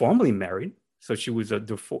formally married, so she was a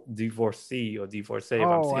divorcee or divorcee.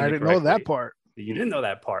 Oh, I didn't know that part. You didn't know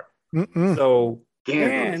that part. Mm-mm. So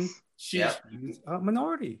Scandalous. and she's a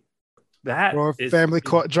minority. That Royal is family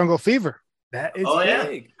caught jungle fever. That is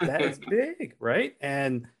big. That is big, right?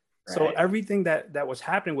 And so everything that was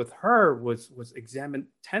happening with her was examined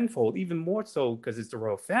tenfold, even more so because it's the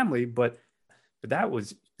royal family. But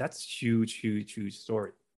that's huge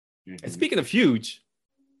story. Mm-hmm. And speaking of huge,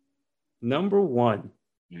 number one,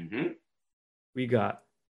 we got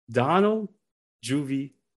Donald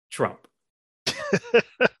Juvie Trump.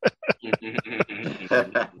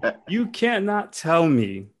 You cannot tell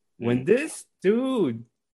me when this dude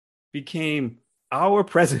became our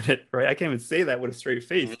president, right? I can't even say that with a straight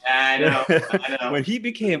face. Yeah, I know. When he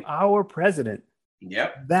became our president,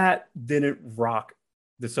 that didn't rock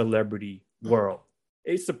the celebrity world.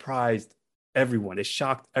 It surprised everyone. It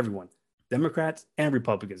shocked everyone, Democrats and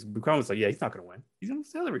Republicans. Republicans like, yeah, he's not going to win. He's going to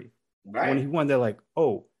celebrity. Right. When he won, they're like,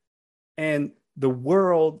 oh. And the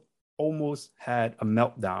world almost had a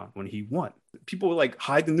meltdown when he won. People would like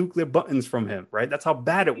hide the nuclear buttons from him, right? That's how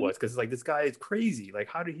bad it was, because like this guy is crazy. Like,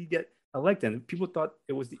 how did he get elected? And people thought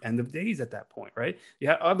it was the end of days at that point, right? You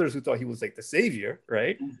had others who thought he was like the savior,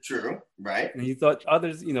 right? True, right? And you thought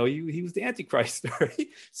others, he was the Antichrist, right?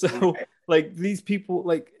 So like these people,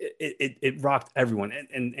 like it rocked everyone,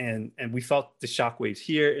 and we felt the shockwaves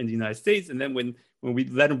here in the United States. And then when we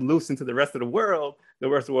let him loose into the rest of the world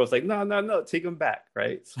was like, no, take him back,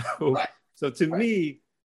 right? So to me,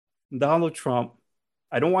 Donald Trump,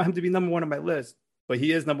 I don't want him to be number one on my list, but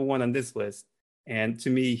he is number one on this list. And to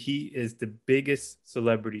me, he is the biggest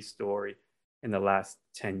celebrity story in the last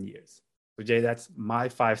 10 years. So Jay, that's my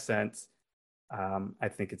 5 cents. I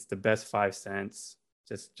think it's the best 5 cents.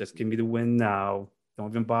 Just give me the win now. Don't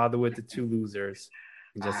even bother with the two losers.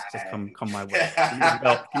 And just come my way.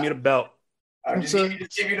 Give me the belt. Just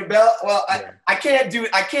give you the belt. Well, I can't do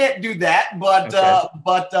that, but it's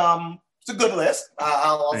a good list.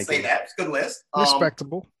 I'll say that it's a good list.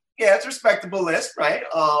 Respectable. Yeah, it's a respectable list, right?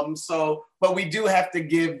 But we do have to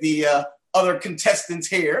give the other contestants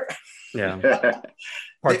here. Yeah.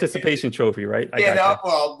 Participation trophy, right?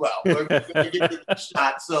 Well, we're gonna give it a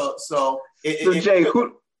shot. So Jay,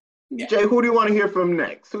 who do you want to hear from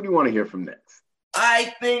next?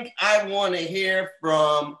 I think I want to hear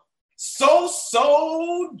from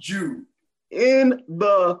SoSoJuv in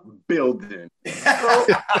the building.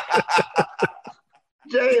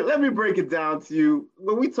 Jay, let me break it down to you.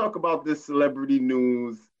 When we talk about this celebrity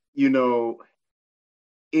news,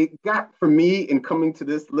 it got for me in coming to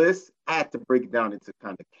this list, I had to break it down into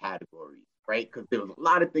kind of categories, right? Because there was a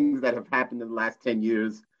lot of things that have happened in the last 10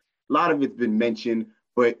 years. A lot of it's been mentioned,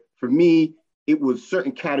 but for me, it was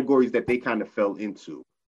certain categories that they kind of fell into.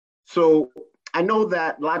 So I know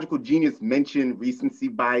that Logical Genius mentioned recency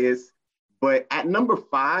bias, but at number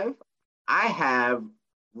 5, I have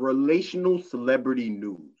relational celebrity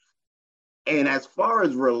news. And as far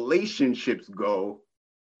as relationships go,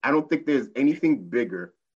 I don't think there's anything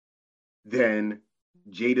bigger than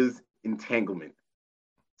Jada's entanglement.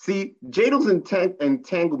 See, Jada's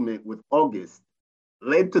entanglement with August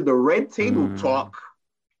led to the red table talk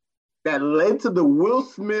that led to the Will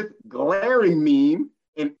Smith glaring meme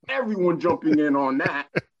and everyone jumping in on that.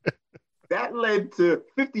 That led to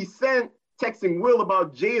 50 Cent texting Will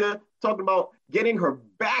about Jada, talking about getting her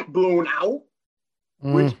back blown out,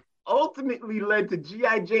 which ultimately led to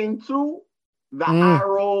G.I. Jane 2, the eye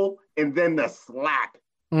roll, and then the slap.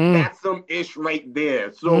 That's some ish right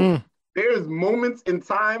there. So there's moments in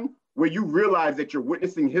time where you realize that you're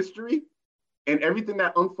witnessing history, and everything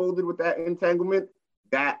that unfolded with that entanglement,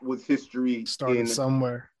 that was history. Started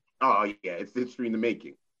somewhere. Oh, yeah, it's history in the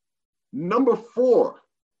making. Number 4,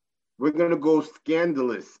 we're going to go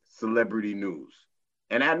scandalous celebrity news.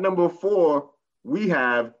 And at number 4, we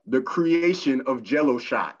have the creation of Jell-O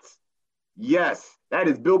shots. Yes, that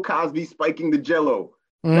is Bill Cosby spiking the Jell-O.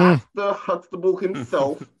 Dr. Huxtable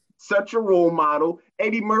himself, such a role model.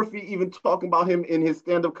 Eddie Murphy even talking about him in his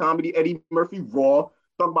stand-up comedy, Eddie Murphy Raw,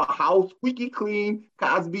 talking about how squeaky clean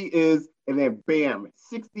Cosby is. And then bam,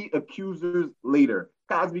 60 accusers later,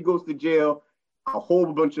 Cosby goes to jail. A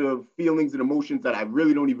whole bunch of feelings and emotions that I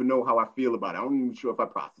really don't even know how I feel about it. I'm not even sure if I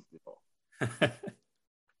processed it all.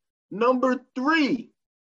 Number 3,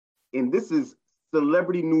 and this is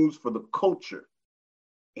celebrity news for the culture,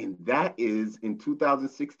 and that is in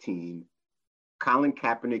 2016, Colin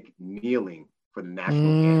Kaepernick kneeling for the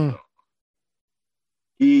national anthem.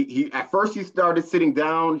 He at first he started sitting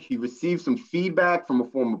down. He received some feedback from a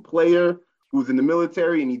former player who was in the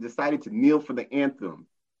military, and he decided to kneel for the anthem.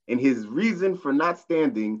 And his reason for not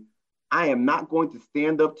standing: I am not going to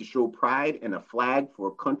stand up to show pride and a flag for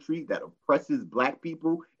a country that oppresses Black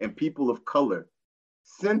people and people of color.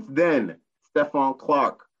 Since then, Stephon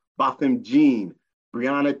Clark, Botham Jean,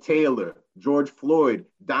 Breonna Taylor, George Floyd,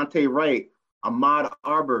 Dante Wright, Ahmaud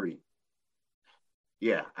Arbery.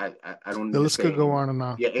 Yeah, I don't. The list could go on and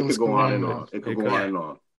on. Yeah, it could go on and on. It could go on and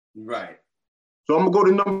on. Right. So I'm gonna go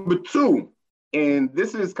to number 2, and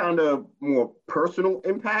this is kind of more personal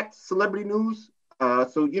impact celebrity news.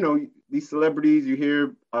 So these celebrities, you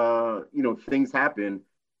hear things happen,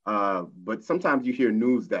 but sometimes you hear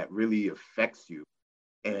news that really affects you.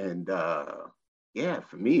 And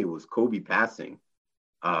for me, it was Kobe passing.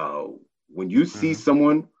 When you see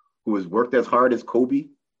someone who has worked as hard as Kobe,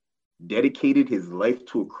 dedicated his life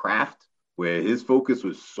to a craft where his focus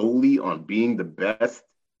was solely on being the best,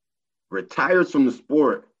 retires from the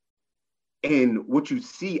sport, and what you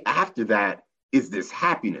see after that is this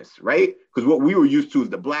happiness, right? Because what we were used to is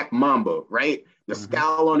the Black Mamba, right? The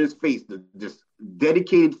scowl on his face, the just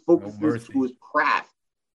dedicated focus to his craft.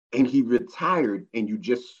 And he retired, and you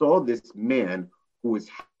just saw this man who was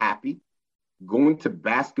happy, going to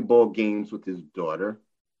basketball games with his daughter,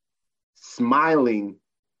 smiling,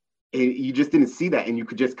 and you just didn't see that. And you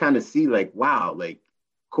could just kind of see like, wow, like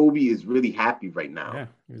Kobe is really happy right now. Yeah,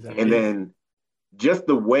 exactly. And then just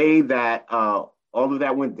the way that all of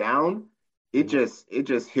that went down, it just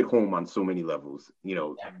hit home on so many levels.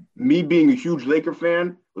 Me being a huge Laker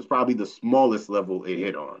fan was probably the smallest level it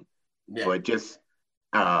hit on. Yeah. But just,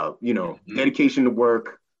 dedication to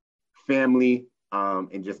work, family,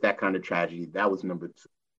 and just that kind of tragedy. That was number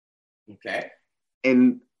 2. Okay.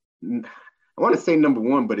 And I want to say number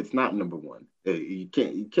 1, but it's not number 1. You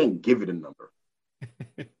can't give it a number.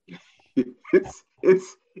 It's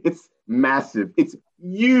massive. It's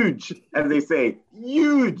huge, as they say,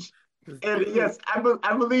 huge. And yes, I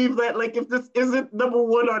believe that like if this isn't number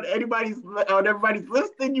 1 on everybody's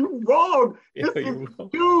list, then you're wrong. This is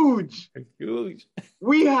huge. It's huge.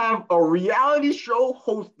 We have a reality show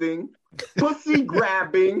hosting, pussy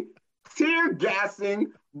grabbing, tear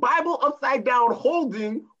gassing, Bible upside down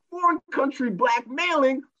holding, foreign country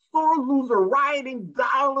blackmailing, sore loser rioting,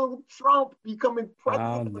 Donald Trump becoming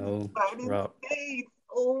president of the United States.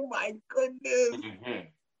 Oh my goodness.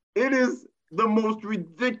 It is the most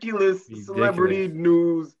ridiculous celebrity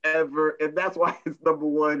news ever. And that's why it's number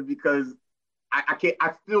 1, because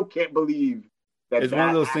I still can't believe that. It's one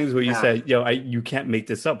of those things where you say, you can't make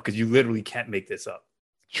this up, because you literally can't make this up.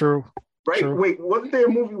 True. Right? True. Wait, wasn't there a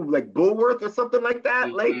movie like Bulworth or something like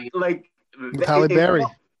that? Like Halle Berry.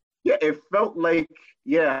 It felt like,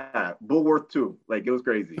 Bulworth too. Like, it was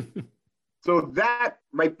crazy. So that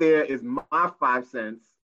right there is my 5 cents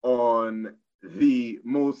on the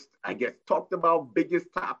most, I guess, talked about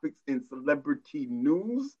biggest topics in celebrity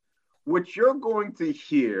news, which you're going to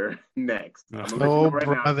hear next. Oh,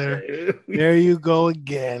 brother. There you go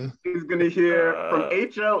again. He's going to hear from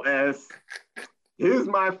HLS. Here's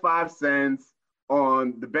my 5 cents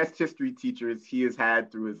on the best history teachers he has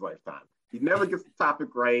had through his lifetime. He never gets the topic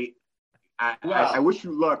right. I wish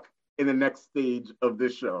you luck in the next stage of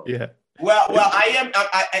this show. Yeah. Well, I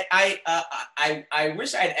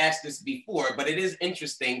wish I'd asked this before, but it is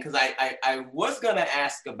interesting because I was gonna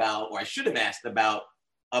ask about, or I should have asked about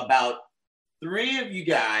 3 of you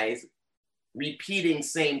guys repeating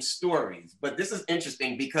same stories. But this is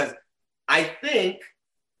interesting because I think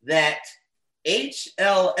that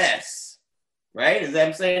HLS, right? Is that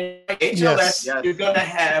I'm saying? HLS, yes. You're gonna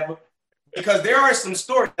have, because there are some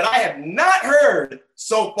stories that I have not heard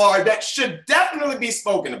so far that should definitely be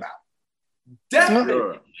spoken about.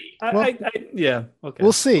 Definitely. Yeah. Okay.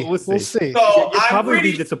 We'll see. We'll see. So you'll probably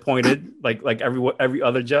be disappointed, like every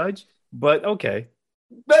other judge. But okay.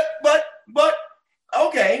 But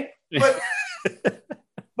okay.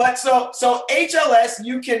 But so HLS,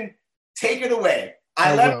 you can take it away.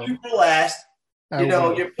 I left you for last.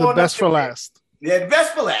 You're the best for last. Yeah,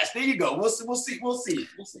 best for last. There you go. We'll see.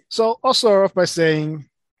 So I'll start off by saying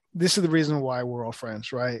this is the reason why we're all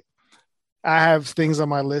friends, right? I have things on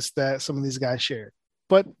my list that some of these guys shared,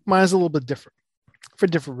 but mine's a little bit different for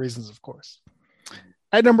different reasons, of course.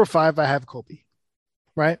 At number 5, I have Kobe,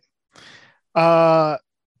 right?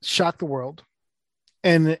 Shocked the world.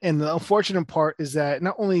 And the unfortunate part is that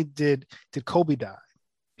not only did Kobe die,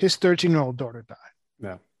 his 13-year-old daughter died.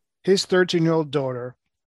 Yeah. his 13-year-old daughter,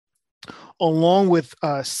 along with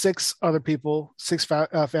 6 other people, 6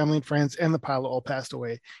 family and friends, and the pilot all passed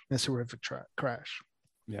away in this horrific crash.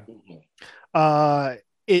 Yeah.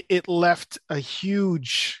 It left a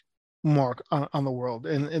huge mark on the world.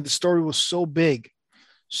 And the story was so big.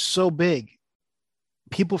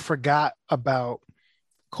 People forgot about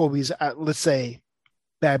Kobe's, let's say,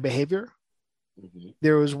 bad behavior.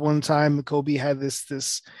 There was one time Kobe had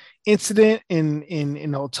this incident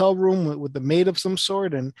in a hotel room with the maid of some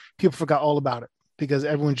sort, and people forgot all about it because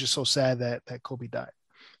everyone's just so sad that Kobe died.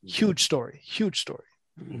 Huge story.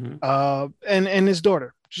 And his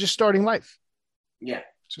daughter just starting life. Yeah.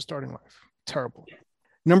 Just starting life. Terrible. Yeah.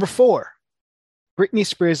 Number 4, Britney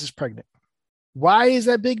Spears is pregnant. Why is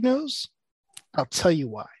that big news? I'll tell you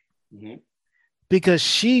why. Because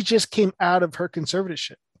she just came out of her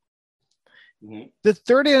conservatorship. The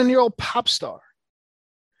 39-year-old pop star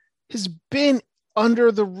has been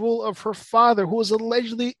under the rule of her father, who was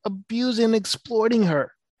allegedly abusing and exploiting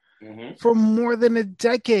her for more than a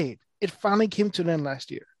decade. It finally came to an end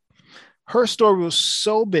last year. Her story was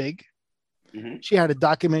so big. She had a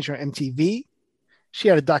documentary on MTV. She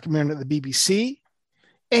had a documentary on the BBC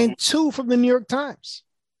and 2 from the New York Times.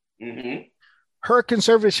 Her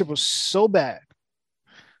conservatorship was so bad.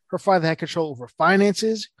 Her father had control over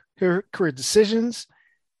finances, her career decisions,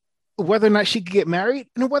 whether or not she could get married,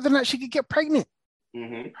 and whether or not she could get pregnant.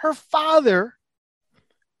 Her father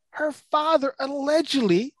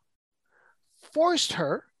allegedly forced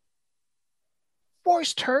her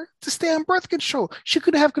to stay on birth control. She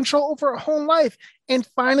could have control over her whole life. And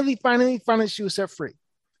finally, she was set free.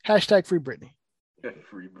 Hashtag free Britney.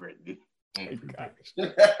 Free Britney. I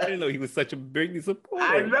didn't know he was such a Britney supporter.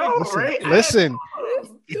 I know, right? Listen,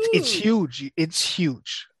 it's huge. It's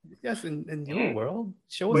huge. Yes, in your world.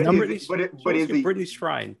 Show us Britney's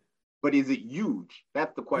shrine. But is it huge?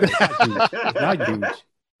 That's the question. It's not huge.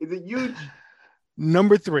 Is it huge?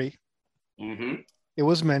 Number 3. It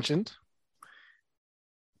was mentioned.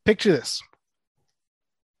 Picture this.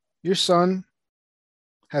 Your son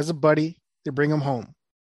has a buddy. They bring him home.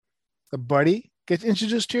 The buddy gets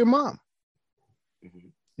introduced to your mom.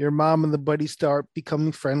 Your mom and the buddy start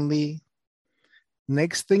becoming friendly.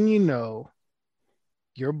 Next thing you know,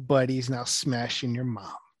 your buddy's now smashing your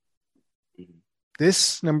mom.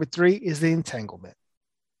 This, number 3, is the entanglement.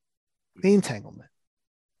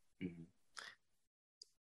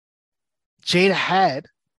 Jada had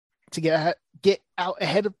to get out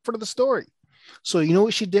ahead of front of the story. So you know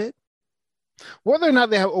what she did? Whether or not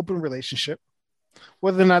they have an open relationship,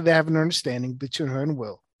 whether or not they have an understanding between her and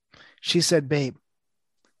Will, she said, babe,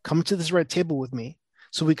 come to this red table with me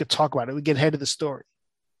so we could talk about it. We get ahead of the story.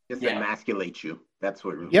 Just emasculate you. That's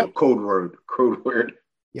what code word.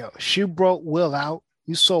 Yo, she brought Will out.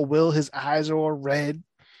 You saw Will, his eyes are all red.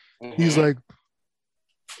 He's like,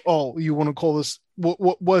 oh, you want to call this?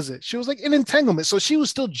 What was it? She was like an entanglement. So she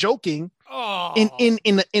was still joking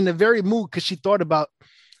in a very mood because she thought about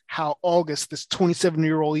how August, this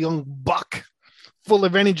 27-year-old young buck, full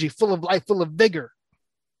of energy, full of life, full of vigor,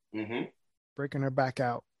 breaking her back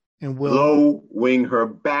out. And Will blowing her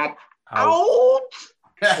back out.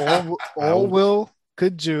 All Will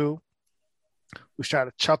could do was try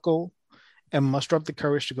to chuckle and muster up the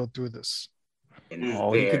courage to go through this.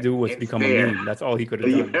 All he could do was become a meme. That's all he could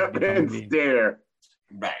have done.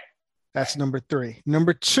 Right. That's number 3.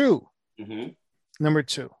 Number 2. Number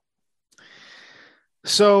 2.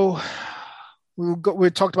 So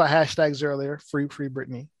we talked about hashtags earlier. Free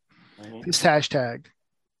Britney. This hashtag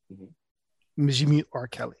is you mute R.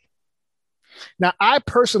 Kelly. Now, I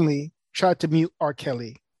personally tried to mute R.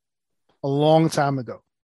 Kelly a long time ago.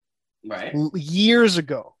 Right. Years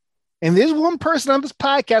ago. And there's one person on this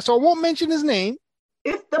podcast, so I won't mention his name.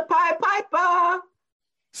 It's the Pied Piper.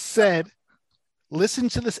 Said, listen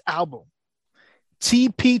to this album.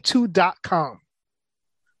 TP2.com.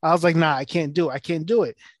 I was like, nah, I can't do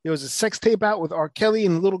it. There was a sex tape out with R. Kelly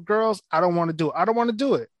and little girls. I don't want to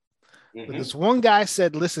do it. But this one guy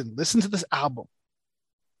said, listen to this album.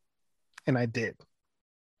 And I did.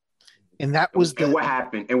 And that was what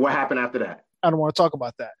happened? And what happened after that? I don't want to talk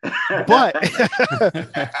about that.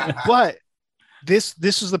 But this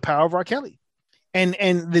was the power of R. Kelly. And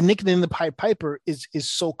the nickname the Pied Piper is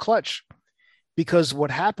so clutch because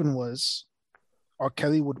what happened was R.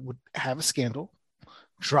 Kelly would have a scandal,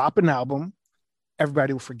 drop an album,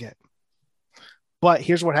 everybody would forget. But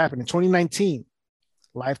here's what happened. In 2019,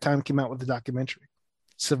 Lifetime came out with a documentary,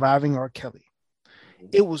 Surviving R. Kelly.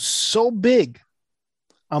 It was so big.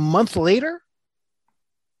 A month later,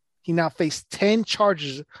 he now faced 10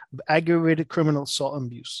 charges of aggravated criminal assault and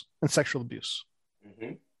abuse and sexual abuse.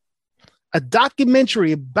 a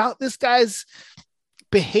documentary about this guy's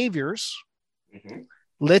behaviors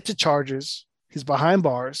led to charges. He's behind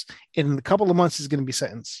bars. And in a couple of months, he's going to be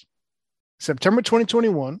sentenced. September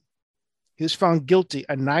 2021, he was found guilty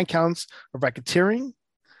on 9 counts of racketeering,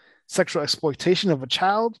 sexual exploitation of a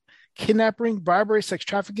child, kidnapping, bribery, sex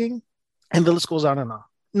trafficking, and the list goes on and on.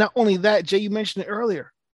 Not only that, Jay, you mentioned it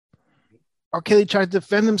earlier. R. Kelly tried to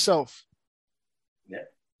defend himself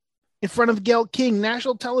in front of Gayle King,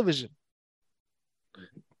 national television,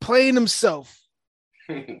 playing himself.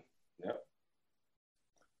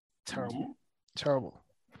 Terrible. Terrible.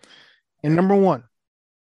 And number one,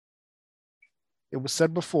 it was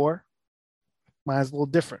said before, mine's a little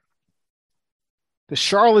different. The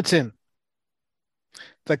charlatan,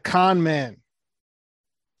 the con man,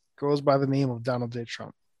 goes by the name of Donald J.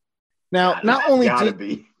 Trump. Now, not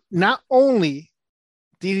only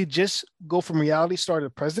did he just go from reality star to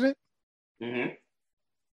president,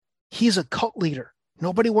 he's a cult leader.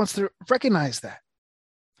 Nobody wants to recognize that.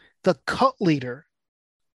 The cult leader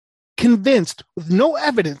convinced, with no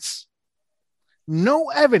evidence,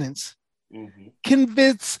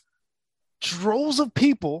 convinced droves of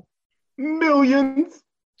people, millions,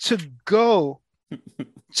 to go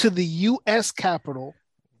to the U.S. Capitol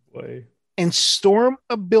and storm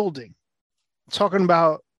a building, talking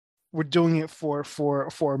about we're doing it for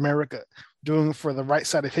America, doing it for the right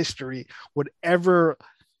side of history, whatever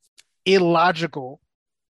illogical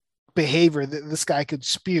behavior that this guy could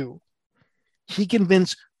spew. He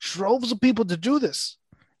convinced droves of people to do this.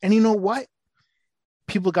 And you know what?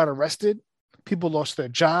 People got arrested. People lost their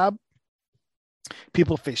job.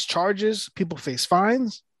 People face charges. People face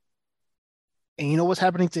fines. And you know what's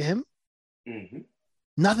happening to him?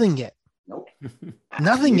 Nothing yet. Nope.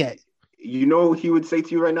 Nothing yet. You know what he would say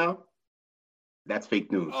to you right now? That's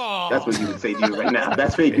fake news. Oh. That's what he would say to you right now.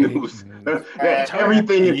 That's fake news.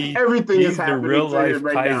 everything is happening. The real life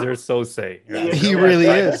right Kaiser Sose. Right? He really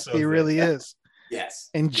is. He really is. Yes.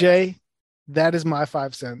 And Jay, that is my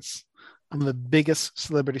 5 cents on the biggest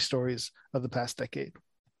celebrity stories of the past decade.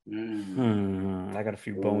 I got a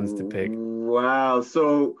few bones to pick. Wow.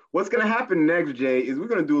 So what's going to happen next, Jay, is we're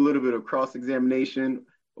going to do a little bit of cross-examination.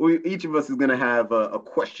 Each of us is going to have a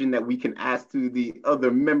question that we can ask to the other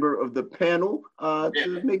member of the panel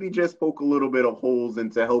to maybe just poke a little bit of holes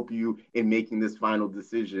and to help you in making this final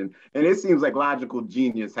decision. And it seems like Logical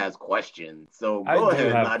Genius has questions. So go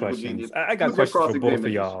ahead, Logical Genius. I got questions for both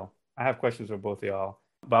of y'all. I have questions for both of y'all,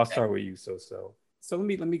 but I'll start with you, So let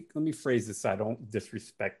me phrase this so I don't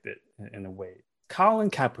disrespect it in a way. Colin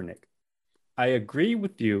Kaepernick, I agree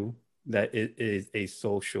with you that it is a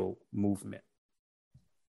social movement.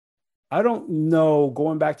 I don't know,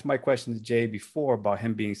 going back to my question to Jay before about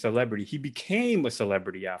him being a celebrity, he became a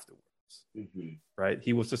celebrity afterwards, right?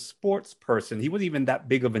 He was a sports person. He wasn't even that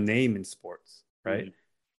big of a name in sports, right?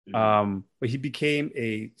 But he became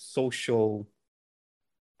a social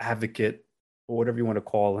advocate, or whatever you want to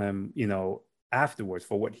call him, afterwards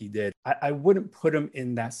for what he did. I wouldn't put him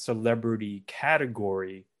in that celebrity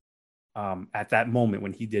category at that moment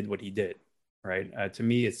when he did what he did. Right. To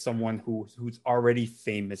me, it's someone who's already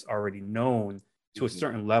famous, already known to a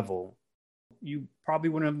certain level. You probably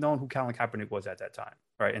wouldn't have known who Colin Kaepernick was at that time,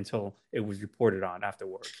 right? Until it was reported on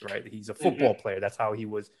afterwards, right? He's a football player. That's how he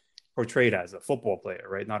was portrayed, as a football player,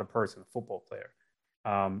 right? Not a person, a football player.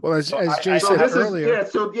 Well, as Jay said earlier.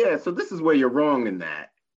 So this is where you're wrong in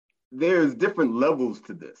that. There's different levels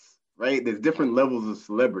to this, right? There's different levels of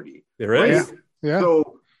celebrity. There is. Right? Yeah.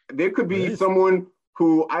 So there could be someone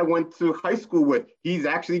who I went to high school with. He's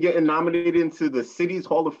actually getting nominated into the city's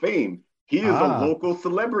Hall of Fame. He is a local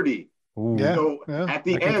celebrity. At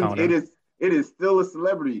the end, it is still a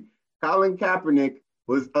celebrity. Colin Kaepernick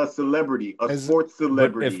was a celebrity, sports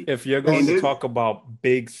celebrity. If you're going to talk about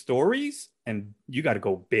big stories, and you got to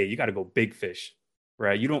go big, you got to go big fish,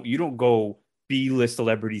 right? You don't go B-list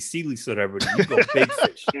celebrity, C-list celebrity. You go big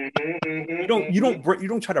fish. You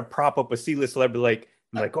don't try to prop up a C-list celebrity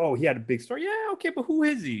like, oh, he had a big story. Yeah, okay, but who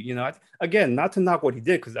is he? Again, not to knock what he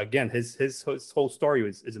did, because again, his whole story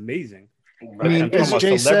is amazing. I mean, as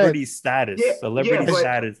Jay celebrity said,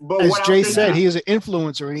 status. But as Jay said, he is an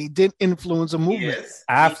influencer, and he did influence a movement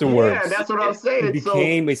afterwards. Yeah, that's what I'm saying. He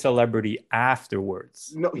became a celebrity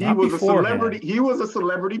afterwards. No, he was a celebrity. He was a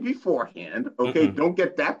celebrity beforehand. Okay, don't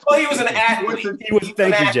get that. Well, he was an athlete.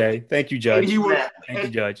 Thank you, Jay. Thank you, Judge. Thank you,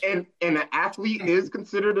 Judge. And an athlete is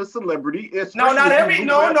considered a celebrity. No, not every.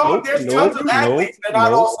 No. There's tons of athletes. They're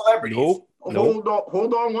not all celebrities.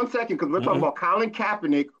 Hold on 1 second, because we're talking about Colin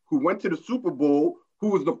Kaepernick, who went to the Super Bowl, who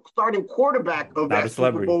was the starting quarterback of that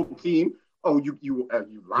Super Bowl team, Oh, you He's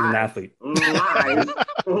lies. an athlete. Lies.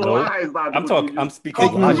 Nope. Lies. I'm speaking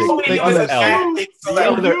Fake news. logic. Fake The other news. L.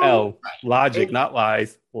 The other You- L. Logic, and- not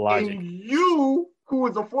lies. Logic. And you, who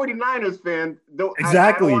is a 49ers fan,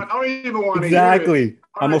 Exactly. I don't even want to Exactly. hear it.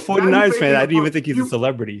 I'm a All right, now 49ers you fan. faking I the didn't even book. think he's a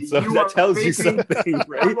celebrity. So you that are tells you faking- something, Stop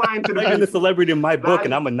right? lying to the Not even a people. celebrity in my book, Log-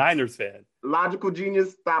 and I'm a Niners fan. Logical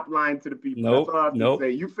genius, stop lying to the people. Nope, That's all I have to nope. say.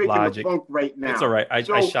 You faking Logic. the funk right now. It's all right. I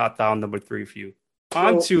So- shot down number 3 for you. so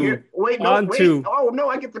On to here- wait. to- Oh no,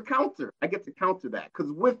 I get to counter. that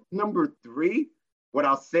because with number 3, what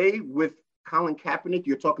I'll say with Colin Kaepernick,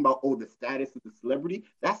 you're talking about the status of the celebrity.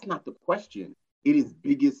 That's not the question. It is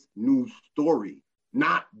biggest news story,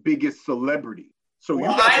 not biggest celebrity. So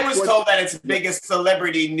Well, I was told that it's biggest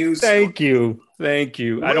celebrity news. Thank you.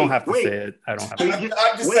 I don't have to Wait. say it. I don't have to.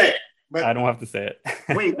 I'm just Wait. saying. But I don't have to say it.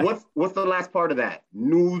 Wait, what's the last part of that?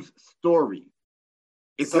 News story.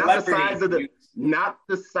 It's celebrity not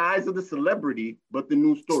the size of the celebrity, but the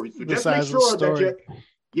news story. So The just make size of the sure that story.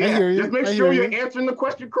 you're I hear you. just make I sure hear you're you. answering the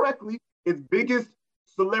question correctly. It's biggest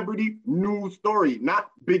celebrity news story,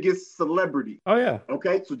 not biggest celebrity. Oh yeah.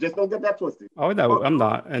 Okay, so just don't get that twisted. Oh no, I'm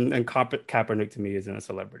not. And Kaepernick to me isn't a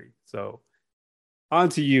celebrity. So on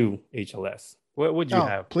to you, HLS. What would you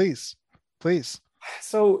have? Please.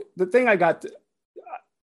 So the thing I got,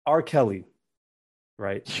 R. Kelly,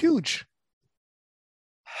 right? Huge.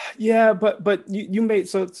 Yeah, but you made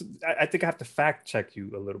I think I have to fact check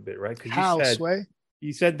you a little bit, right? Because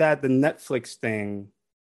you said that the Netflix thing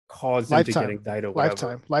caused him to get indicted or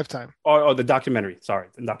whatever. Lifetime. Or the documentary. Sorry,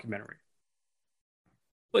 the documentary.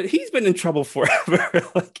 But he's been in trouble forever.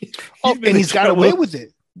 He's got away with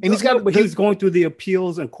it. And But he was going through the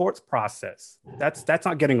appeals and courts process. That's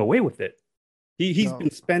not getting away with it. He's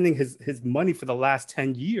been spending his money for the last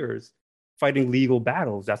 10 years fighting legal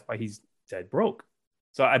battles. That's why he's dead broke.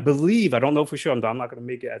 So I believe, I don't know for sure, I'm not going to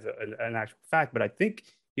make it as an actual fact, but I think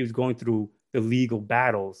he was going through the legal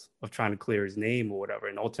battles of trying to clear his name or whatever.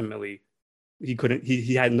 And ultimately,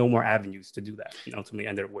 he had no more avenues to do that. And ultimately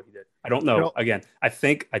ended up what he did. I don't know. Again, I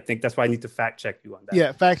think that's why I need to fact check you on that.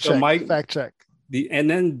 Yeah, fact check. And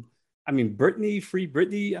then, I mean, free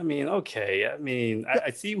Britney. I mean, okay. I mean,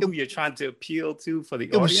 I see who you're trying to appeal to for the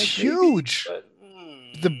audience. It was huge. But,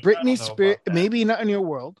 the Britney Spears, maybe not in your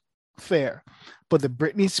world, fair, but the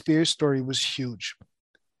Britney Spears story was huge.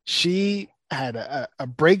 She had a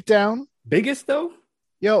breakdown. Biggest though?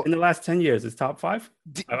 Yo, in the last 10 years, it's top 5.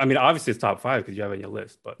 I mean, obviously it's top 5 because you have it on your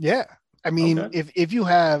list, but yeah. I mean, if you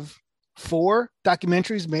have 4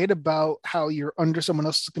 documentaries made about how you're under someone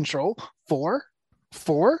else's control, 4,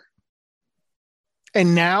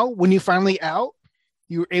 and now when you finally out,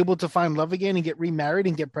 you're able to find love again and get remarried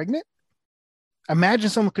and get pregnant. Imagine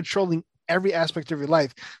someone controlling every aspect of your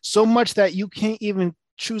life, so much that you can't even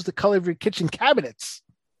choose the color of your kitchen cabinets.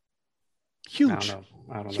 Huge.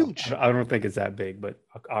 I don't Huge. know. I don't think it's that big, but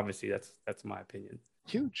obviously that's my opinion.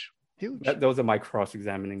 Huge. Those are my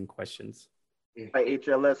cross-examining questions. Hey,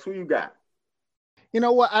 HLS, who you got? You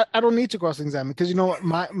know what? I don't need to cross-examine because you know what?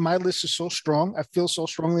 My list is so strong. I feel so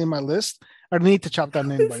strongly in my list. I don't need to chop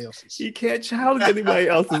down anybody else's. He can't challenge anybody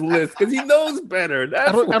else's list because he knows better.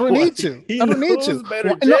 I don't need to. I don't need to.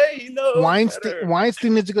 Better. Jay, he knows better.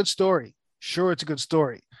 Weinstein is a good story. Sure, it's a good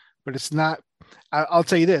story, but it's not. I'll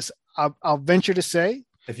tell you this. I'll venture to say,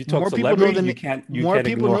 if you talk celebrity, you can't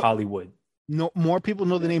ignore Hollywood. No, more people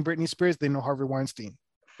know the name Britney Spears than know Harvey Weinstein.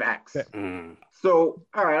 Facts. So,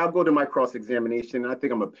 all right, I'll go to my cross-examination. I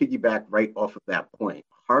think I'm going to piggyback right off of that point.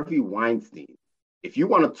 Harvey Weinstein. If you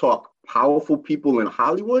want to talk powerful people in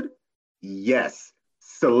Hollywood, yes.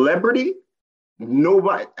 Celebrity,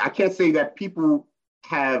 nobody. I can't say that people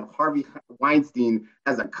have Harvey Weinstein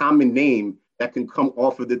as a common name that can come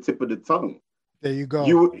off of the tip of the tongue. There you go.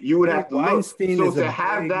 You would have to Weinstein look. is a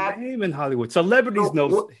have that name in Hollywood. Celebrities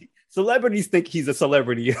celebrities think he's a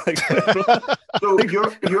celebrity. So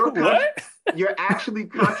you're actually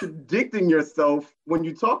contradicting yourself when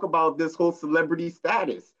you talk about this whole celebrity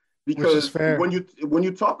status. Because when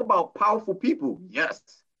you talk about powerful people, yes.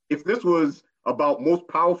 If this was about most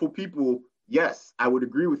powerful people, yes, I would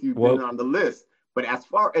agree with you being on the list. But as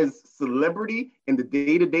far as celebrity and the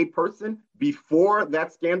day-to-day person, before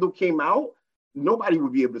that scandal came out, nobody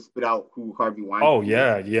would be able to spit out who Harvey Weinstein is. Oh,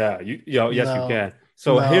 yeah. Yes, you can.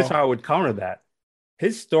 So here's how I would counter that.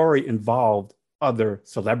 His story involved other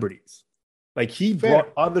celebrities. Like he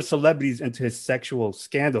brought other celebrities into his sexual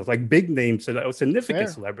scandals, like big names, significant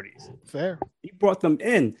celebrities. He brought them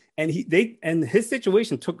in, and his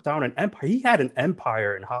situation took down an empire. He had an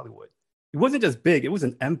empire in Hollywood. It wasn't just big; it was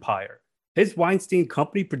an empire. His Weinstein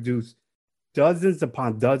company produced dozens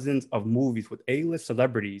upon dozens of movies with A-list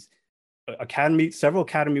celebrities several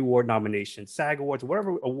Academy Award nominations, SAG Awards,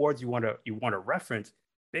 whatever awards you want to reference.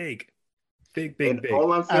 Big.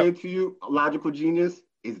 All I'm saying to you, Logical Genius,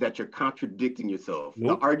 is that you're contradicting yourself.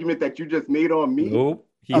 Nope. The argument that you just made on me. Nope.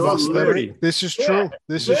 He's a celebrity. This is true.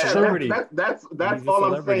 This is true. That's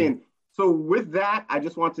all I'm saying. So with that, I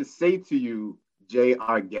just want to say to you, Jay,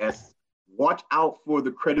 our guest, watch out for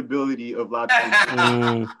the credibility of Logical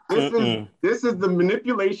Genius. This is the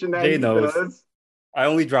manipulation that Jay he knows. does. I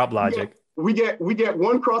only drop logic. We get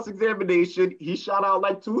one cross-examination. He shot out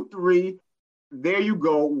like 2, 3. There you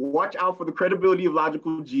go. Watch out for the credibility of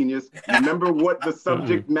Logical Genius. Remember what the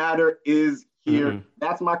subject matter is here.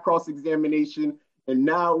 That's my cross-examination. And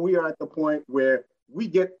now we are at the point where we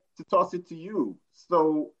get to toss it to you.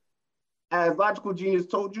 So as Logical Genius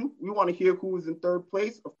told you, we want to hear who is in third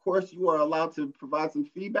place. Of course, you are allowed to provide some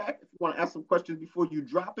feedback. If you want to ask some questions before you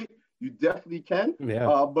drop it, you definitely can.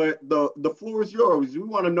 Yeah. But the floor is yours. We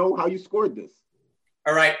want to know how you scored this.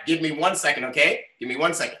 All right. Give me 1 second, okay? Give me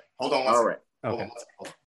 1 second. Hold on one second. All right. Hold on 1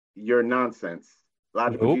 second. You're nonsense.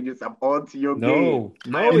 Logical Genius, I'm on to your game.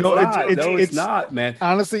 It's not, man.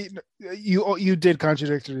 Honestly, you did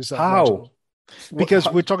contradict yourself. How? Because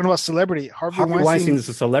we're talking about celebrity. Harvey Weinstein is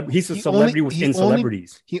a celebrity. He's a celebrity within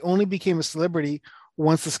celebrities. He only became a celebrity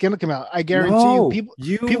once the scandal came out. I guarantee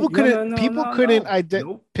people couldn't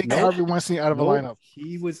pick Harvey Weinstein out of a lineup.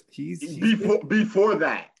 He's before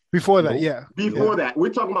that. Before that, yeah. Before that,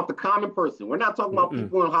 we're talking about the common person. We're not talking about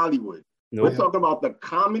people in Hollywood. We're talking about the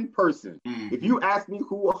common person. If you ask me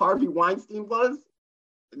who Harvey Weinstein was,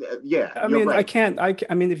 I mean, right.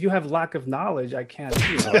 I mean, if you have lack of knowledge, I can't.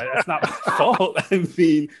 That's not my fault. I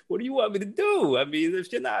mean, what do you want me to do? I mean, if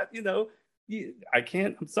you're not, I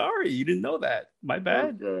can't. I'm sorry, you didn't know that. My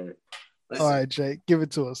bad. Okay. All right, Jay, give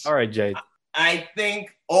it to us. All right, Jay. I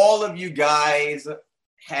think all of you guys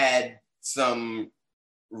had some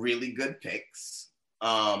really good picks.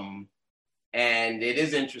 And it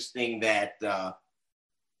is interesting that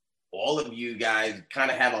all of you guys kind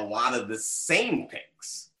of have a lot of the same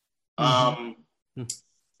picks.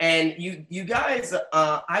 And you guys,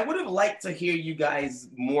 I would have liked to hear you guys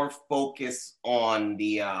more focus on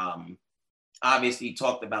the, obviously you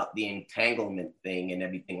talked about the entanglement thing and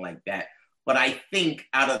everything like that. But I think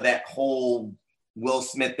out of that whole Will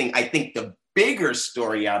Smith thing, I think the bigger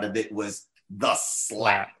story out of it was the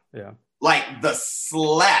slap. Yeah. Like the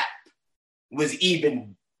slap was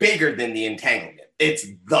even bigger than the entanglement. It's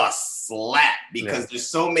the slap because there's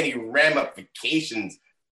so many ramifications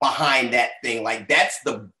behind that thing. Like that's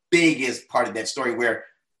the biggest part of that story where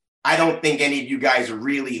I don't think any of you guys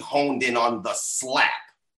really honed in on the slap.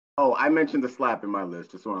 Oh, I mentioned the slap in my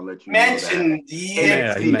list. Just want to let you know that.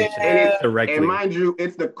 He mentioned it directly. And mind you,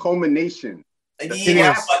 it's the culmination. It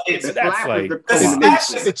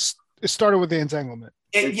started with the entanglement.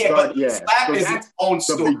 The slap is its own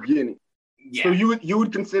story. The beginning. Yeah. So you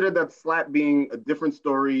would consider that slap being a different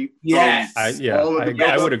story? Yes. I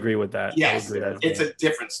would agree with that. Yes, it's a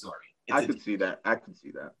different story. I could see that.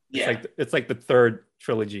 Yeah. It's like the third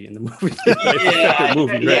trilogy in the movie.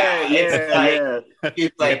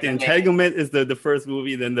 It's like the entanglement is the first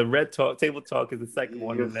movie, then the red table talk is the second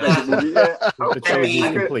one. And then the trilogy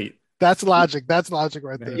is complete. That's logic. That's logic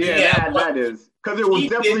right there. That is. Because it was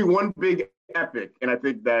definitely one big epic. And I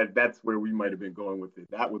think that's where we might have been going with it.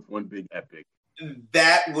 That was one big epic.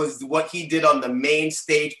 That was what he did on the main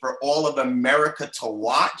stage for all of America to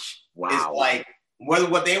watch. Wow. It's like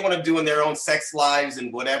what they want to do in their own sex lives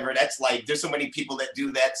and whatever. That's like, there's so many people that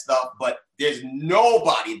do that stuff, but there's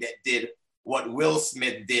nobody that did what Will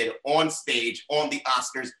Smith did on stage on the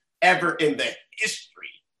Oscars ever in the history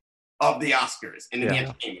of the Oscars in the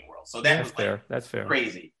entertainment world. So that's fair. That's fair.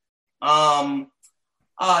 Crazy.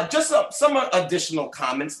 Just some additional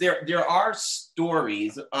comments. There are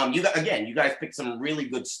stories. You guys picked some really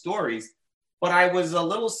good stories, but I was a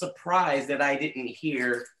little surprised that I didn't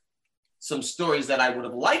hear some stories that I would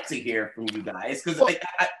have liked to hear from you guys. Because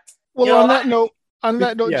on that note,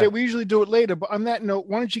 Jay, we usually do it later. But on that note,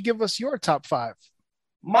 why don't you give us your top 5?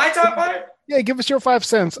 My top 5? Yeah, give us your 5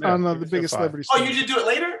 cents on the biggest celebrity. Oh, you should do it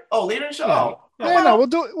later? Oh, later in the show. No, we'll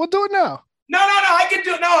do it now. No. I can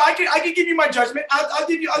do it. No, I can give you my judgment. I'll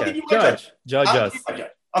give you my judgment. Judge us.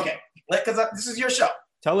 Okay, because this is your show.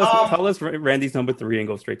 Tell us Randy's number 3 and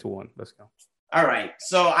go straight to 1. Let's go. All right.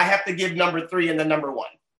 So I have to give number 3 and then number 1.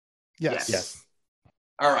 Yes.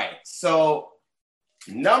 All right. So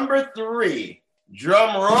number 3,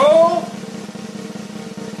 drum roll.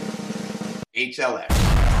 HLF.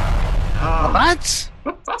 What?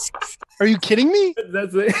 Are you kidding me?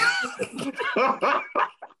 That's it.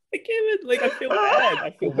 I can't even, I feel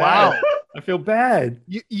bad. Wow. I feel bad.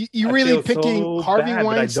 You really picking Harvey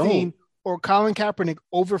Weinstein or Colin Kaepernick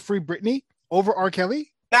over Free Britney, over R.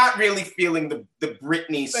 Kelly? Not really feeling the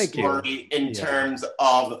Britney story in terms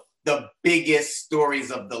of the biggest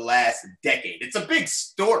stories of the last decade. It's a big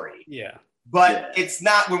story. Yeah. But it's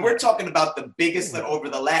not, when we're talking about the biggest over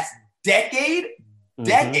the last decade,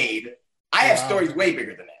 I have stories way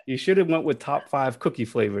bigger than that. You should have went with top 5 cookie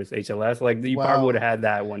flavors, HLS. Like you probably would have had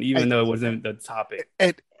that one, even though it wasn't the topic.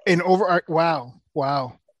 And over, wow.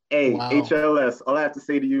 Hey, HLS, all I have to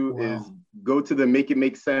say to you is go to the Make It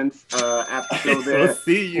Make Sense after show there. We'll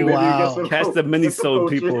see you. Catch the mini-sode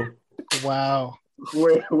people. Wow.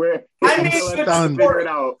 Where I mean, stunned. Figure it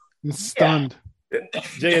out. I'm stunned.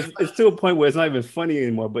 Jay, it's to a point where it's not even funny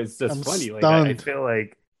anymore, but it's just funny. Stunned. Like I feel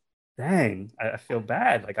like, dang, I feel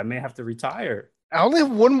bad. Like I may have to retire. I only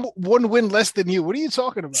have one win less than you. What are you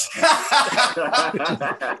talking about?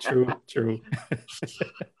 True.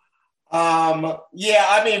 Yeah,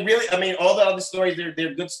 I mean, really, all the other stories,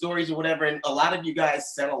 they're good stories or whatever, and a lot of you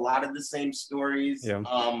guys said a lot of the same stories. Yeah.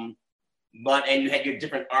 And you had your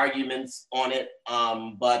different arguments on it.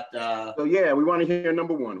 So yeah, we want to hear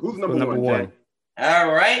number one. Who's number one? Jay?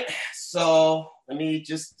 All right. So let me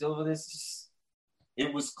just do this.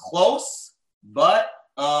 It was close, but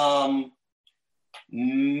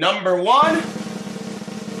number one,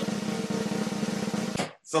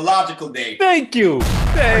 it's a logical day. Thank you.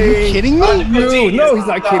 Are you kidding me? No, he's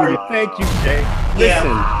not kidding me. Thank you, Jay.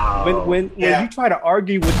 Listen, when you try to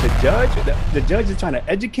argue with the judge is trying to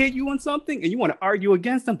educate you on something, and you want to argue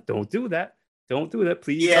against them. Don't do that. Don't do that.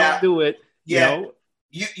 Please don't do it. Yeah. You know?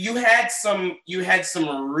 You had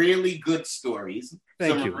some really good stories.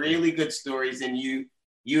 Thank you. Really good stories, and you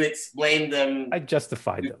explained them. I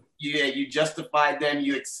justified them. You justified them.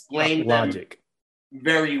 You explained logic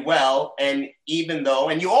very well, and even though,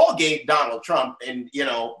 and you all gave Donald Trump, and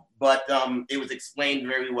but it was explained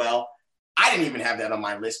very well. I didn't even have that on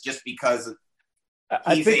my list just because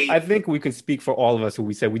I think we can speak for all of us who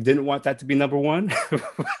we said we didn't want that to be number one.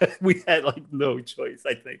 We had like no choice,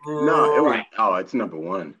 I think. No, it's number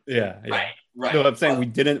one. Yeah. Right. No, I'm saying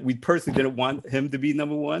we personally didn't want him to be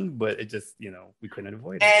number one, but it just, we couldn't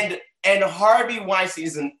avoid it. And Harvey Weinstein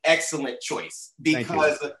is an excellent choice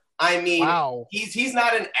because he's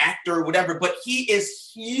not an actor or whatever, but he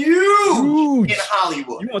is huge in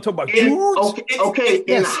Hollywood. You want to talk about huge?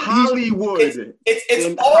 In Hollywood.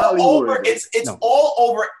 It's all over. It's all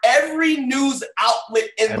over every news outlet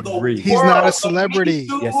in the world. He's not a celebrity.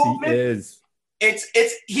 Yes,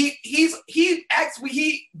 he is.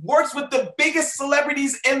 He works with the biggest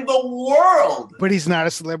celebrities in the world. But he's not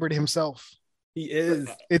a celebrity himself. He is.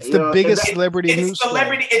 It's the biggest celebrity news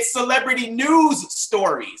story. It's celebrity news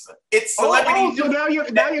stories. It's celebrity. So now you're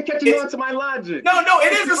catching on to my logic. No,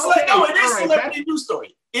 it is celebrity news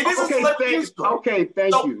story. It is a celebrity news story. Okay,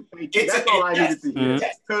 thank you. That's all I needed to hear.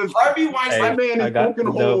 Because Harvey Weinstein, man is poking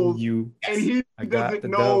holes, and he doesn't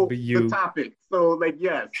know the topic. So,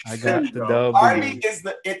 yes, I got the W. Harvey is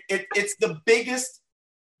it's the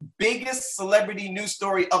biggest celebrity news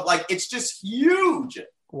story of it's just huge.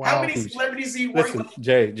 Wow. How many celebrities do you work with?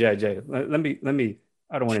 Jay, let me,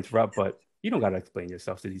 I don't want to interrupt, but you don't got to explain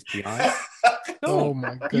yourself to these peons. Oh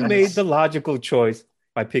my goodness. You made the logical choice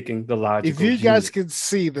by picking the logical. If you guys could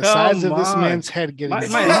see the size of this man's head getting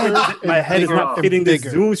my head is not fitting this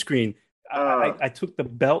Zoom screen. I took the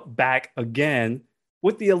belt back again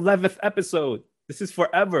with the 11th episode. This is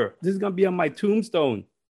forever. This is going to be on my tombstone.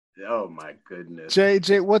 Oh my goodness. Jay,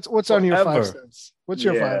 what's on your 5 cents? What's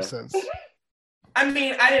your 5 cents? I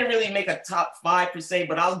mean, I didn't really make a top 5 per se,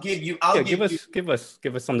 but I'll give you. Give us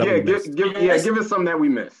some that we missed. Give us some that we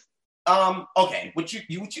missed. Okay. What you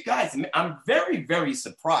guys? I'm very, very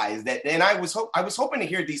surprised and I was hoping to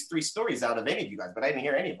hear these 3 stories out of any of you guys, but I didn't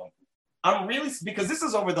hear any of them. I'm really, because this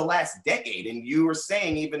is over the last decade, and you were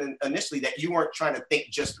saying even initially that you weren't trying to think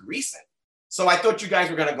just recent. So I thought you guys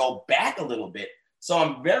were going to go back a little bit. So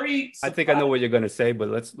I'm very surprised. I think I know what you're going to say, but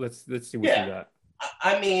let's see what you got.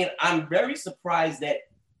 I mean, I'm very surprised that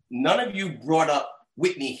none of you brought up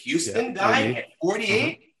Whitney Houston dying at 48.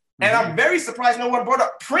 Mm-hmm. And I'm very surprised no one brought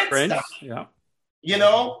up Prince dying. Yeah.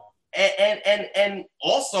 And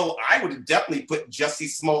also I would definitely put Jussie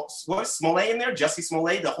Smollett in there. Jussie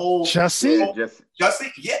Smollett, the whole Jussie?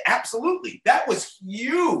 Yeah, absolutely. That was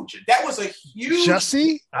huge. That was a huge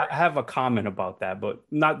Jussie? I have a comment about that, but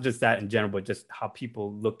not just that in general, but just how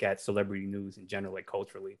people look at celebrity news in general,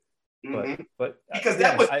 culturally. Mm-hmm. But because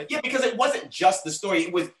because it wasn't just the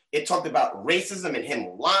story. It talked about racism and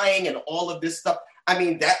him lying and all of this stuff. I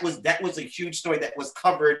mean, that was a huge story that was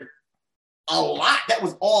covered a lot. That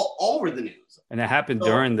was all over the news. And it happened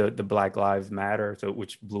during the Black Lives Matter, so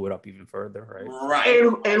which blew it up even further, right? Right.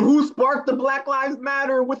 And who sparked the Black Lives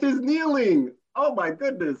Matter with his kneeling? Oh my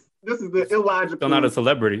goodness. This is the illogical. Still not a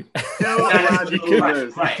celebrity. Illogical.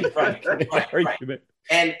 Right.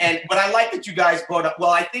 And but I like that you guys brought up.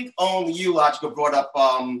 Well, I think only you, Logical, brought up.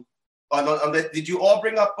 Did you all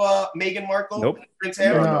bring up Meghan Markle? Nope. Prince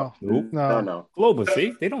Harry? No. Global,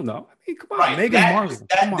 see, they don't know. I mean, come on, Right. Meghan Markle.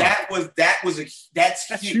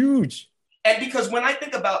 That's huge. And because when I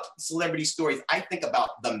think about celebrity stories, I think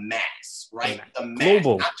about the mass, right? The mass,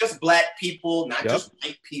 global, not just Black people, not just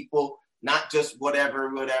white people, not just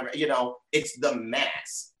whatever. You know, it's the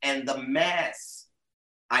mass, and the mass.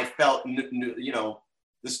 I felt, you know,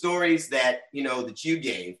 the stories that that you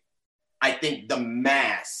gave. I think the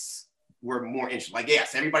mass were more interesting. Like,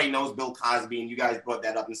 yes, everybody knows Bill Cosby, and you guys brought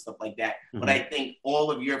that up and stuff like that. Mm-hmm. But I think all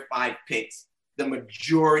of your 5 picks, the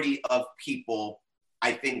majority of people,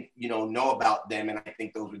 I think, know about them. And I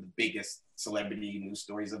think those were the biggest celebrity news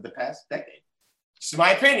stories of the past decade. It's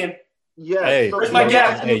my opinion. Yeah. Hey, where's my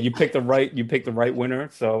guess? Hey, you picked the right winner.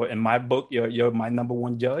 So in my book, you're my number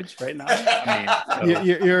one judge right now. I mean,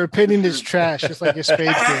 your opinion is trash, just like your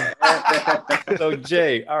spade game. So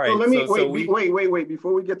Jay, all right. So wait.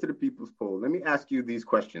 Before we get to the people's poll, let me ask you these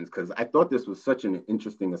questions, because I thought this was such an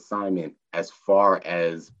interesting assignment as far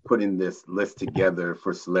as putting this list together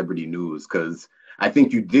for celebrity news, because I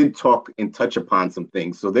think you did talk and touch upon some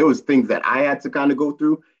things. So there was things that I had to kind of go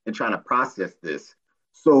through and trying to process this.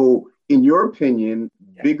 So in your opinion,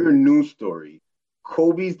 bigger news story,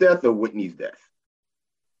 Kobe's death or Whitney's death?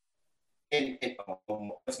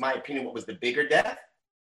 What's my opinion? What was the bigger death?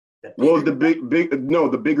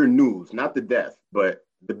 The bigger news, not the death, but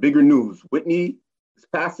the bigger news, Whitney's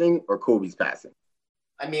passing or Kobe's passing?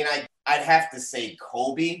 I mean, I'd have to say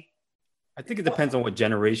Kobe. I think it depends on what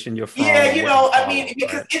generation you're from. Yeah, because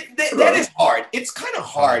that is hard. It's kind of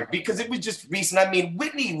hard because it was just recent. I mean,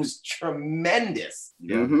 Whitney was tremendous.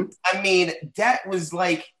 Mm-hmm. I mean, that was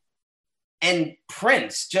like, and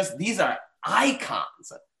Prince, these are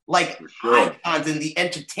icons, icons in the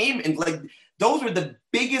entertainment. Like, those were the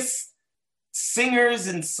biggest singers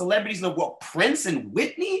and celebrities in the world. Prince and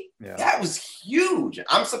Whitney, that was huge.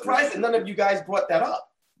 I'm surprised that none of you guys brought that up.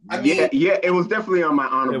 It was definitely on my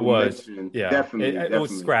honorable mention. Yeah, definitely. It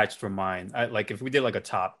was scratched from mine. If we did like a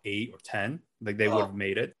top 8 or 10, like they would have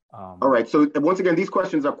made it. All right. So once again, these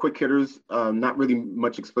questions are quick hitters. Not really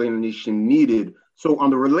much explanation needed. So on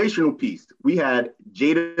the relational piece, we had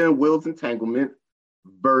Jada and Will's entanglement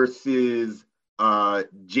versus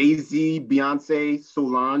Jay-Z, Beyonce,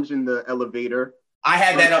 Solange in the elevator. I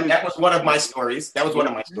had that up. That was one of my stories.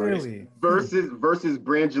 Really? Versus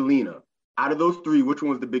Brangelina. Out of those 3, which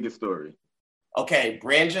one was the biggest story? Okay,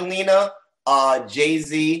 Brangelina,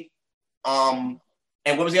 Jay-Z, and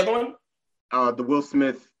what was the other one? The Will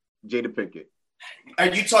Smith, Jada Pinkett. Are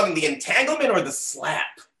you talking the entanglement or the slap?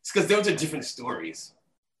 It's because those are different stories.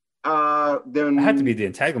 Then it had to be the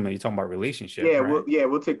entanglement. You're talking about relationship. Yeah, right?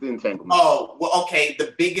 We'll take the entanglement. Oh, well, okay.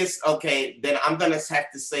 The biggest. Okay, then I'm gonna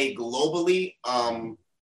have to say globally.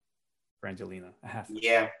 Brangelina. I have to.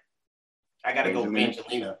 Yeah. I gotta go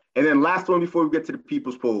Brangelina. And then last one before we get to the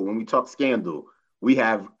people's poll, when we talk scandal, we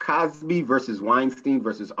have Cosby versus Weinstein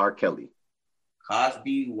versus R. Kelly.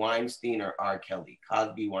 Cosby, Weinstein, or R. Kelly?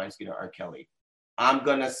 Cosby, Weinstein, or R. Kelly? I'm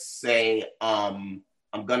gonna say I'm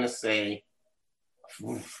gonna say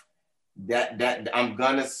oh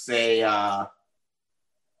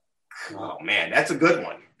man, that's a good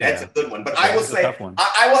one. That's a good one. But I will say I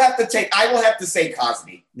will have to say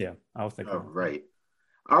Cosby. Yeah, I was thinking.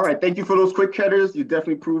 All right. Thank you for those quick hitters. You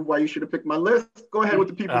definitely proved why you should have picked my list. Go ahead with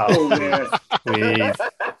the people's poll, man. Please.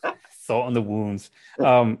 Salt on the wounds.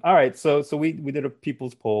 All right. So we did a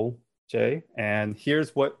people's poll, Jay, and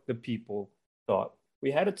here's what the people thought.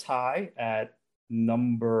 We had a tie at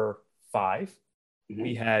number 5. Mm-hmm.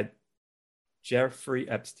 We had Jeffrey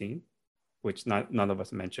Epstein, which none of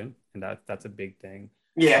us mentioned, and that's a big thing.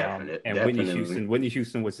 Yeah. And definitely. Whitney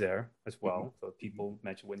Houston was there as well. Mm-hmm. So people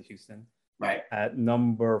mentioned Whitney Houston. Right. At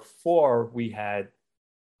number 4, we had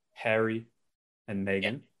Harry and Meghan.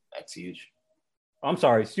 Yeah, that's huge. I'm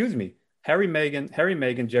sorry, excuse me. Harry,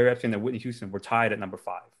 Meghan, Jerry Epstein, and Whitney Houston were tied at number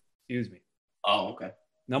 5. Excuse me. Oh, okay.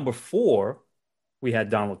 Number 4, we had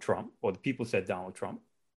Donald Trump, or the people said Donald Trump.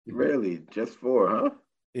 Really? Just 4, huh?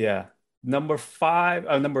 Yeah. Number 3,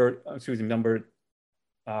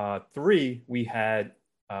 we had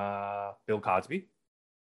Bill Cosby.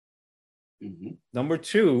 Mm-hmm. Number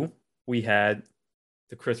 2, we had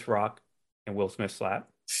the Chris Rock and Will Smith slap.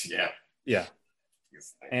 Yeah.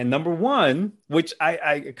 And number 1, which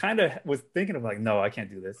I kind of was thinking of, like, no, I can't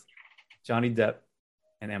do this. Johnny Depp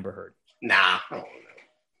and Amber Heard. Nah.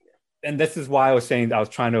 And this is why I was saying I was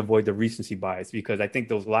trying to avoid the recency bias, because I think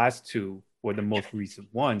those last two were the most recent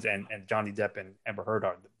ones, and Johnny Depp and Amber Heard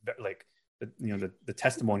are the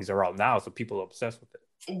testimonies are out now, so people are obsessed with it.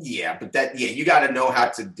 Yeah, but you got to know how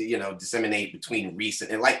to disseminate between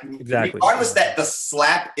recent and like exactly. Regardless that the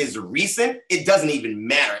slap is recent, it doesn't even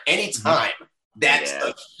matter. Anytime that's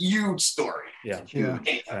a huge story. Yeah,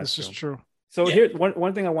 this is true. So here,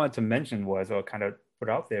 one thing I wanted to mention was, or kind of put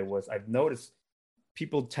out there was, I've noticed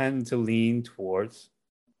people tend to lean towards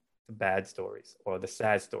the bad stories or the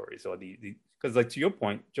sad stories, or the because, like, to your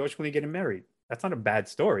point, George Clooney getting married, that's not a bad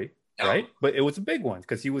story, right? But it was a big one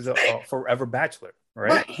because he was a forever bachelor,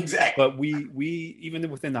 right? Exactly. But we even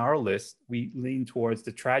within our list, we lean towards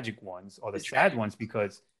the tragic ones or the sad ones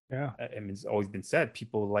because I mean, it's always been said,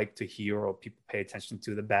 people like to hear or people pay attention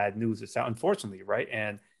to the bad news. It's unfortunately, right?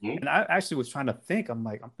 And I actually was trying to think. I'm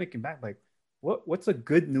thinking back, like, what's a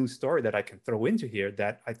good news story that I can throw into here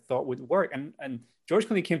that I thought would work? And George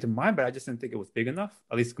Clooney came to mind, but I just didn't think it was big enough,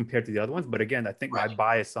 at least compared to the other ones. But again, I think my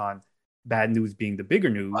bias on bad news being the bigger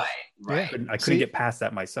news, I couldn't get past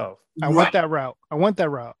that myself. I went that route. I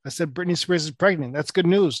said Britney Spears is pregnant. That's good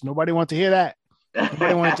news. Nobody wanted to hear that.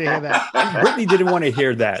 Nobody wanted to hear that. Britney didn't want to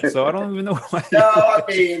hear that, so I don't even know why. No, I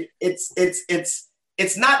mean, it's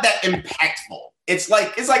not that impactful. It's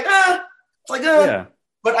like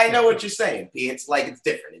But I know what you're saying, P. It's like it's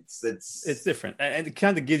different. It's different, and it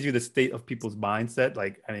kind of gives you the state of people's mindset.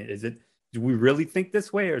 Like, I mean, do we really think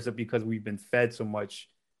this way, or is it because we've been fed so much,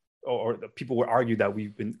 or people would argue that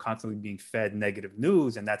we've been constantly being fed negative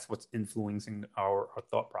news, and that's what's influencing our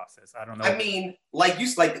thought process? I don't know. I mean, like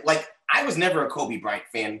I was never a Kobe Bryant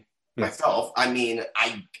fan myself. I mean,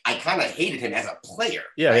 I kind of hated him as a player.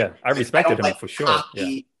 Yeah, I respected him for sure.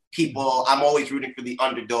 People, I'm always rooting for the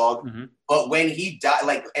underdog. But when he died,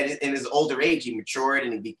 like in his older age, he matured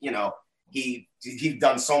and he's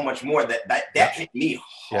done so much more that hit me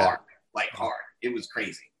hard, hard. It was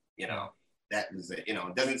crazy, That was it.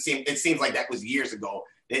 It seems like that was years ago.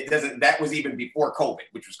 That was even before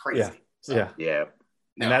COVID, which was crazy. Yeah.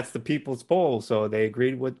 And that's the people's poll. So they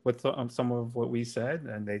agreed with some of what we said,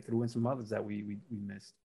 and they threw in some others that we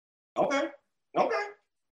missed. Okay.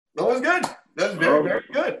 That was good. That was very, very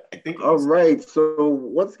good. I think. All right. So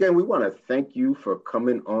once again, we want to thank you for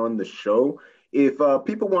coming on the show. If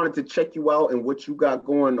people wanted to check you out and what you got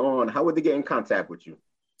going on, how would they get in contact with you?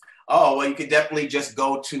 Oh, well, you could definitely just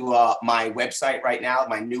go to my website right now.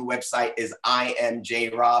 My new website is imjrob.com.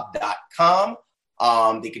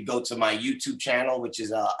 They could go to my YouTube channel, which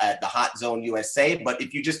is at the Hot Zone USA. But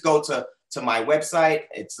if you just go to my website,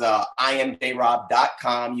 it's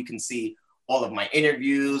imjrob.com. You can see all of my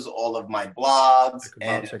interviews, all of my blogs,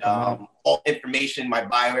 and all information, my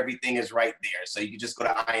bio, everything is right there. So you can just go to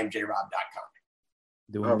imjrob.com.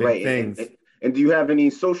 Doing big things. And do you have any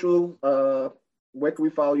social, where can we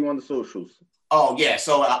follow you on the socials? Oh, yeah.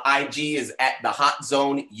 So IG is at the Hot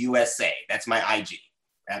Zone USA. That's my IG.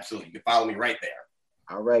 Absolutely. You can follow me right there.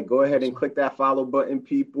 All right. Go ahead and click that follow button,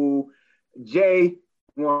 people. Jay,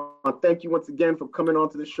 I want to thank you once again for coming on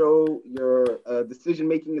to the show. Your decision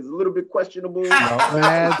making is a little bit questionable.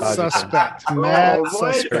 Mad suspect. Mad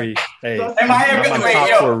suspect. Hey, am I ever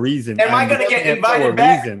going for a reason? Am I going to get invited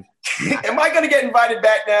back? Am I going to get invited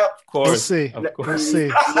back now? Of course. We'll see. We'll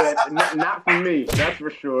see. Yeah, not for me. That's for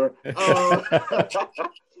sure. So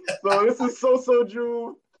this is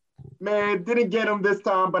SoSoJuv. Man, didn't get him this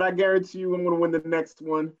time, but I guarantee you I'm going to win the next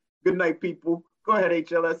one. Good night, people. Go ahead,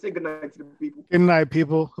 HLS. Say good night to the people. Good night,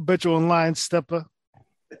 people. Habitual online stepper.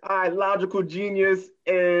 All right, Logical Genius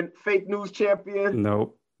and Fake News Champion.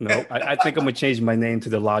 No. I think I'm going to change my name to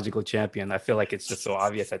the Logical Champion. I feel like it's just so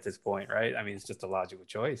obvious at this point, right? I mean, it's just a logical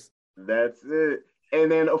choice. That's it.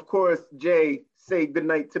 And then, of course, Jay, say good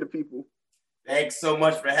night to the people. Thanks so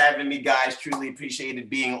much for having me, guys. Truly appreciated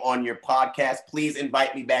being on your podcast. Please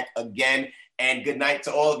invite me back again. And good night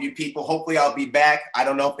to all of you people. Hopefully I'll be back. I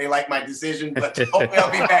don't know if they like my decision, but hopefully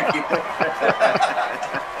I'll be back, people.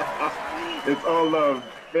 It's all love.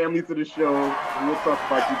 Family to the show. And we'll talk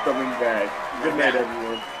about you coming back. Good night,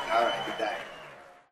 everyone.